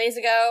couple days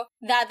ago,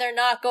 that they're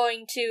not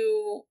going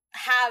to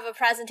have a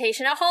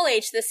presentation at Hall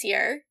H this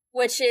year,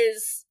 which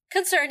is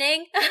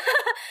concerning,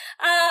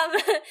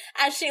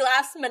 as she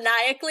laughs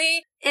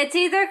maniacally. It's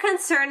either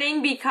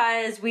concerning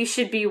because we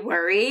should be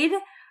worried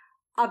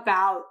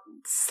about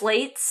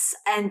slates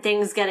and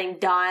things getting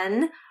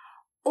done,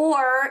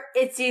 or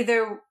it's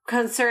either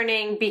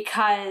concerning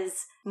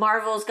because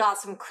Marvel's got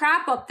some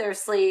crap up their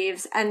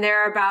sleeves and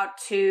they're about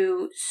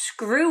to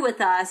screw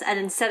with us, and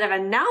instead of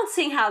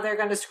announcing how they're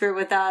going to screw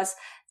with us,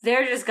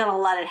 they're just going to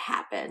let it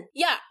happen.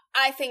 Yeah,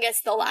 I think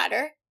it's the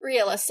latter,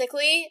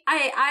 realistically.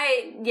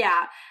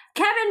 Yeah.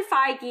 Kevin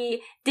Feige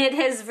did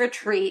his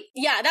retreat.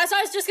 Yeah, that's what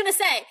I was just going to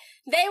say.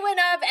 They went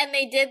up and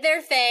they did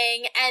their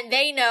thing, and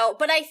they know.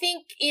 But I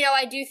think,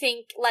 I do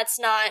think, let's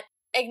not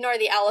ignore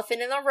the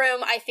elephant in the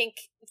room. I think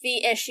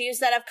the issues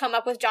that have come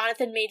up with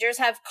Jonathan Majors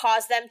have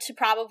caused them to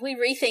probably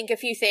rethink a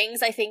few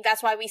things. I think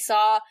that's why we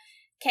saw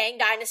Kang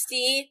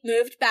Dynasty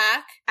moved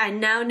back. And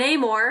now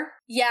Namor.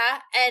 Yeah,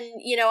 and,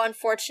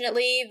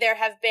 unfortunately, there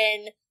have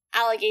been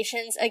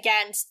allegations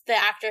against the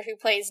actor who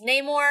plays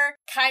Namor.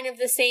 Kind of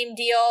the same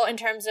deal in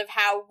terms of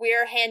how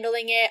we're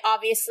handling it.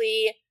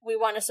 Obviously, we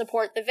want to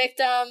support the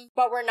victim,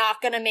 but we're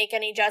not going to make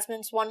any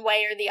judgments one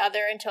way or the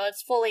other until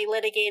it's fully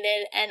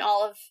litigated and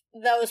all of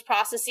those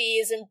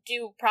processes and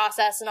due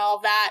process and all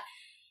of that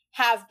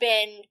have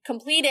been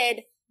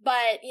completed.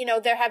 But,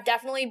 there have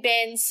definitely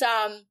been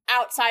some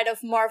outside of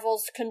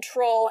Marvel's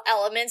control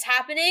elements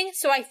happening.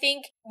 So I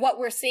think what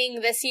we're seeing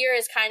this year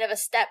is kind of a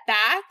step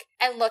back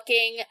and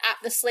looking at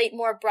the slate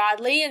more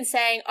broadly and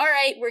saying, all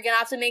right, we're going to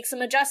have to make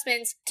some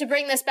adjustments to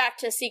bring this back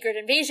to Secret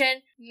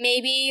Invasion.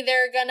 Maybe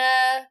they're going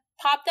to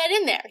pop that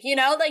in there,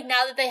 now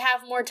that they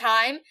have more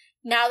time,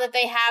 now that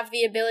they have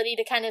the ability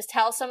to kind of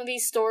tell some of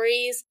these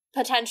stories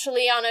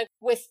potentially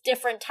with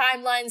different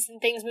timelines and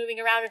things moving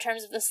around in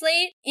terms of the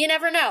slate, you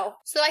never know.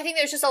 So I think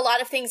there's just a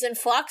lot of things in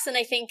flux, and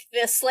I think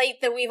the slate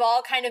that we've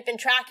all kind of been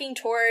tracking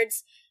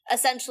towards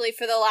essentially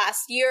for the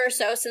last year or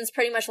so, since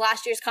pretty much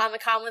last year's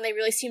Comic-Con when they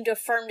really seemed to have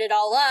firmed it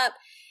all up,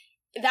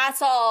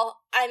 that's all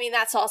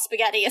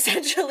spaghetti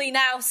essentially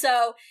now.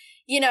 So,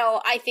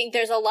 I think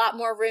there's a lot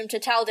more room to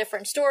tell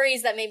different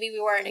stories that maybe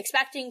we weren't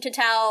expecting to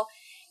tell.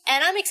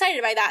 And I'm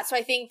excited by that. So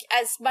I think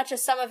as much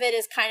as some of it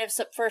is kind of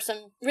for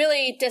some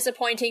really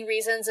disappointing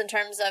reasons in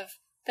terms of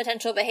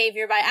potential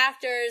behavior by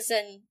actors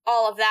and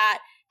all of that,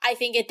 I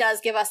think it does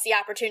give us the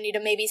opportunity to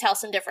maybe tell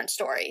some different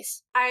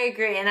stories. I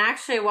agree. And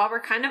actually, while we're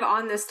kind of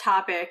on this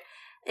topic,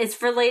 it's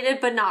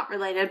related but not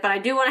related, but I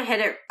do want to hit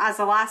it as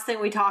the last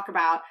thing we talk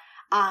about.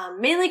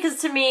 Mainly because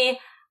to me,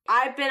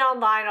 I've been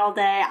online all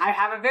day. I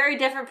have a very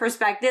different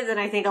perspective than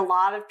I think a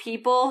lot of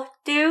people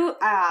do.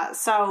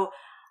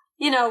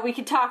 We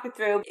could talk it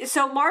through.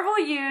 So Marvel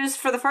used,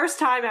 for the first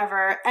time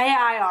ever,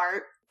 AI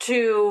art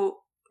to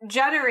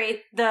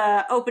generate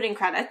the opening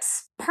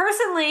credits.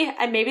 Personally,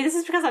 and maybe this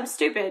is because I'm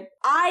stupid,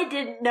 I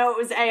didn't know it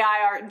was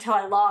AI art until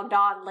I logged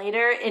on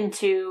later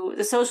into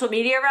the social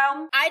media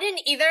realm. I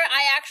didn't either.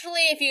 I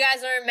actually, if you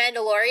guys are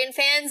Mandalorian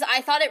fans,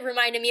 I thought it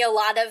reminded me a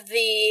lot of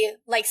the,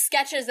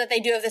 sketches that they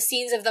do of the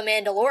scenes of The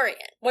Mandalorian,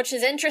 which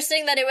is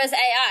interesting that it was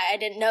AI. I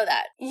didn't know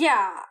that.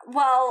 Yeah,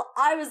 well,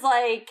 I was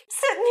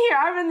sitting here,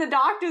 I'm in the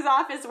doctor's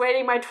office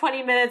waiting my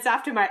 20 minutes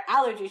after my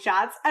allergy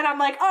shots, and I'm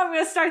like, oh, I'm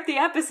gonna start the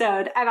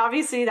episode, and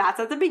obviously that's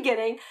at the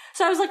beginning.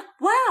 So I was like,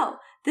 wow,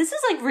 this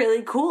is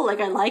really cool. I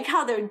like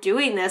how they're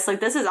doing this.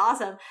 This is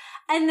awesome.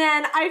 And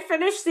then I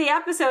finished the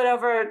episode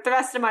over the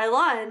rest of my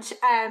lunch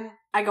and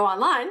I go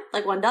online,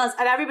 one does,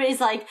 and everybody's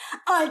like,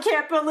 I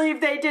can't believe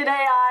they did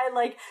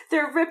AI.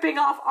 They're ripping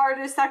off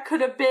artists that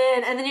could have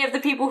been. And then you have the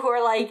people who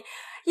are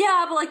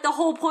yeah, but the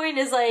whole point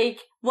is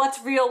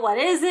what's real, what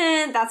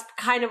isn't. That's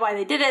kind of why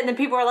they did it. And then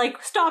people are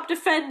stop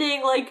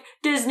defending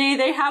Disney.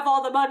 They have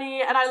all the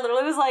money. And I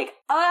literally was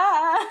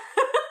ah.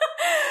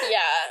 Yeah.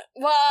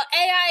 Well,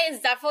 AI is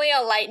definitely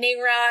a lightning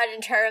rod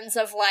in terms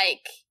of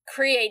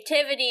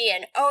creativity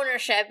and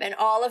ownership and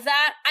all of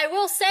that. I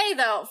will say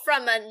though,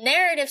 from a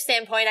narrative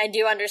standpoint, I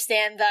do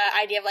understand the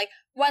idea of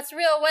what's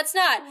real, what's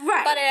not.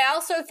 Right. But I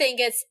also think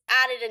it's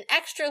added an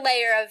extra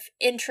layer of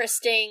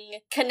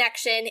interesting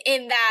connection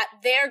in that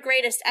their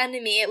greatest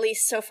enemy, at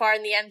least so far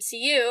in the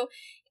MCU,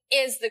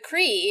 is the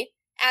Kree.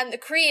 And the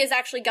Kree is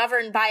actually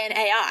governed by an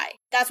AI.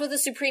 That's what the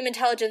Supreme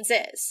Intelligence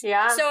is.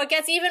 Yeah. So it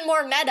gets even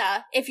more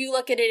meta if you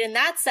look at it in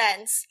that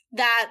sense,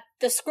 that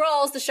the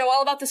Skrulls, the show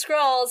all about the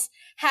Skrulls,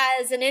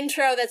 has an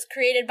intro that's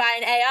created by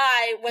an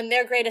AI when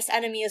their greatest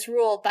enemy is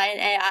ruled by an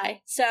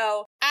AI.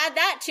 So add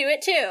that to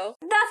it too.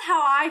 That's how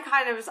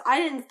I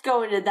didn't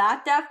go into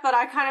that depth, but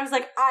I kind of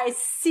was I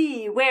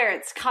see where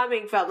it's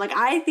coming from.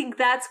 I think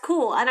that's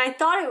cool. And I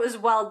thought it was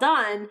well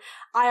done.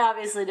 I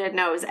obviously didn't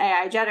know it was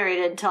AI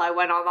generated until I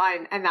went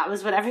online, and that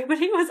was what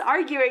everybody was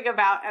arguing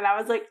about. And I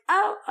was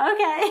oh,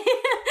 okay.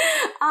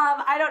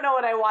 I don't know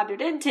what I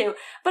wandered into,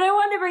 but I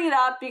wanted to bring it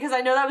up because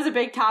I know that was a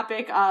big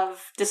topic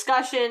of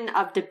discussion,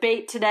 of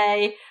debate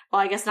today.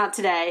 Well, I guess not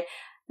today.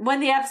 when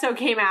the episode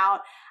came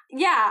out.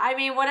 Yeah, I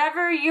mean,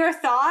 whatever your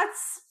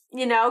thoughts,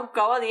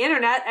 go on the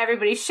internet.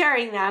 Everybody's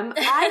sharing them.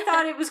 I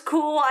thought it was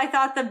cool. I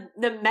thought the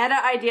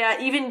meta idea,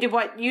 even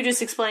what you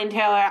just explained,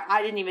 Taylor,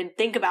 I didn't even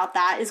think about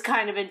that, is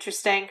kind of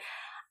interesting.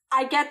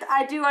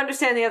 I do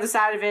understand the other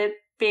side of it,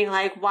 being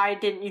like, why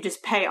didn't you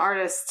just pay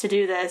artists to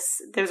do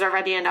this? There's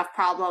already enough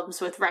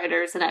problems with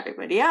writers and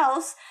everybody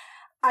else.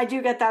 I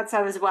do get that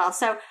side as well.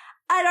 So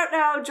I don't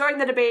know. Join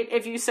the debate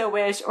if you so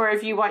wish, or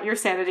if you want your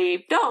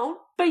sanity, don't.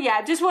 But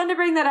yeah, just wanted to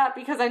bring that up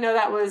because I know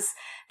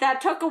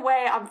that took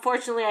away,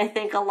 unfortunately, I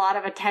think, a lot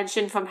of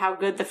attention from how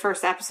good the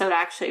first episode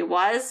actually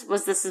was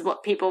this is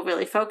what people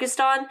really focused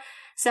on.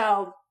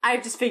 So I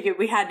just figured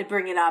we had to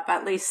bring it up,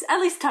 at least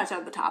touch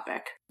on the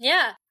topic.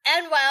 Yeah.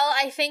 And well,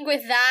 I think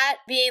with that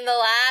being the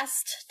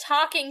last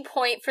talking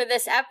point for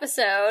this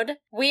episode,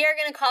 we are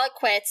going to call it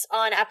quits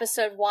on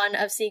episode 1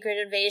 of Secret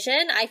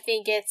Invasion. I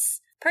think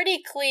it's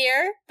pretty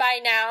clear by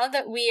now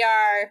that we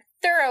are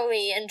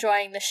thoroughly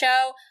enjoying the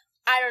show.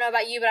 I don't know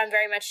about you, but I'm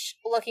very much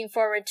looking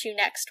forward to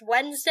next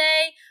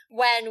Wednesday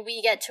when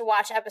we get to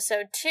watch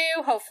episode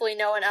 2. Hopefully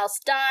no one else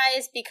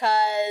dies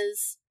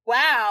because,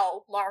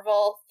 wow,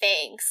 Marvel,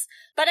 thanks.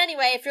 But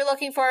anyway, if you're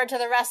looking forward to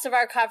the rest of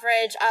our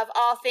coverage of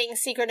all things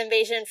Secret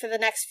Invasion for the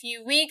next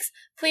few weeks,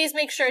 please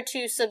make sure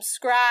to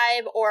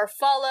subscribe or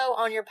follow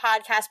on your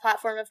podcast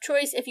platform of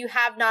choice if you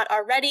have not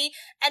already,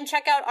 and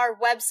check out our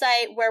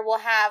website where we'll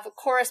have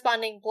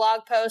corresponding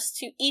blog posts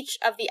to each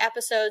of the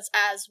episodes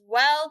as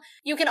well.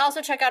 You can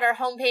also check out our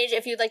homepage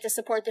if you'd like to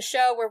support the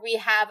show, where we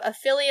have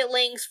affiliate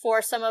links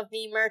for some of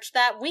the merch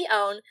that we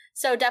own,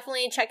 so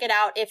definitely check it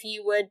out if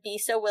you would be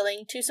so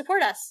willing to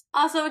support us.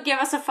 Also, give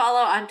us a follow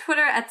on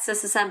Twitter at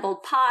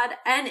SisAssembledPod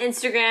and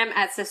Instagram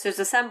at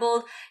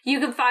SistersAssembled. You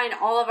can find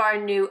all of our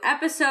new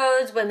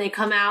episodes when they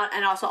come out,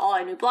 and also all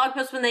our new blog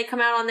posts when they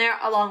come out on there,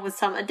 along with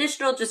some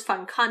additional just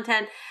fun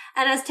content.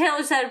 And as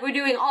Taylor said, we're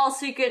doing all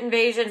Secret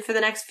Invasion for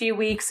the next few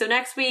weeks. So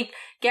next week,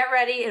 get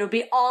ready. It'll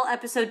be all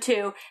episode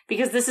 2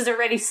 because this is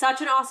already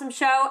such an awesome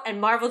show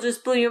and Marvel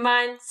just blew your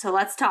mind. So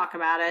let's talk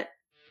about it.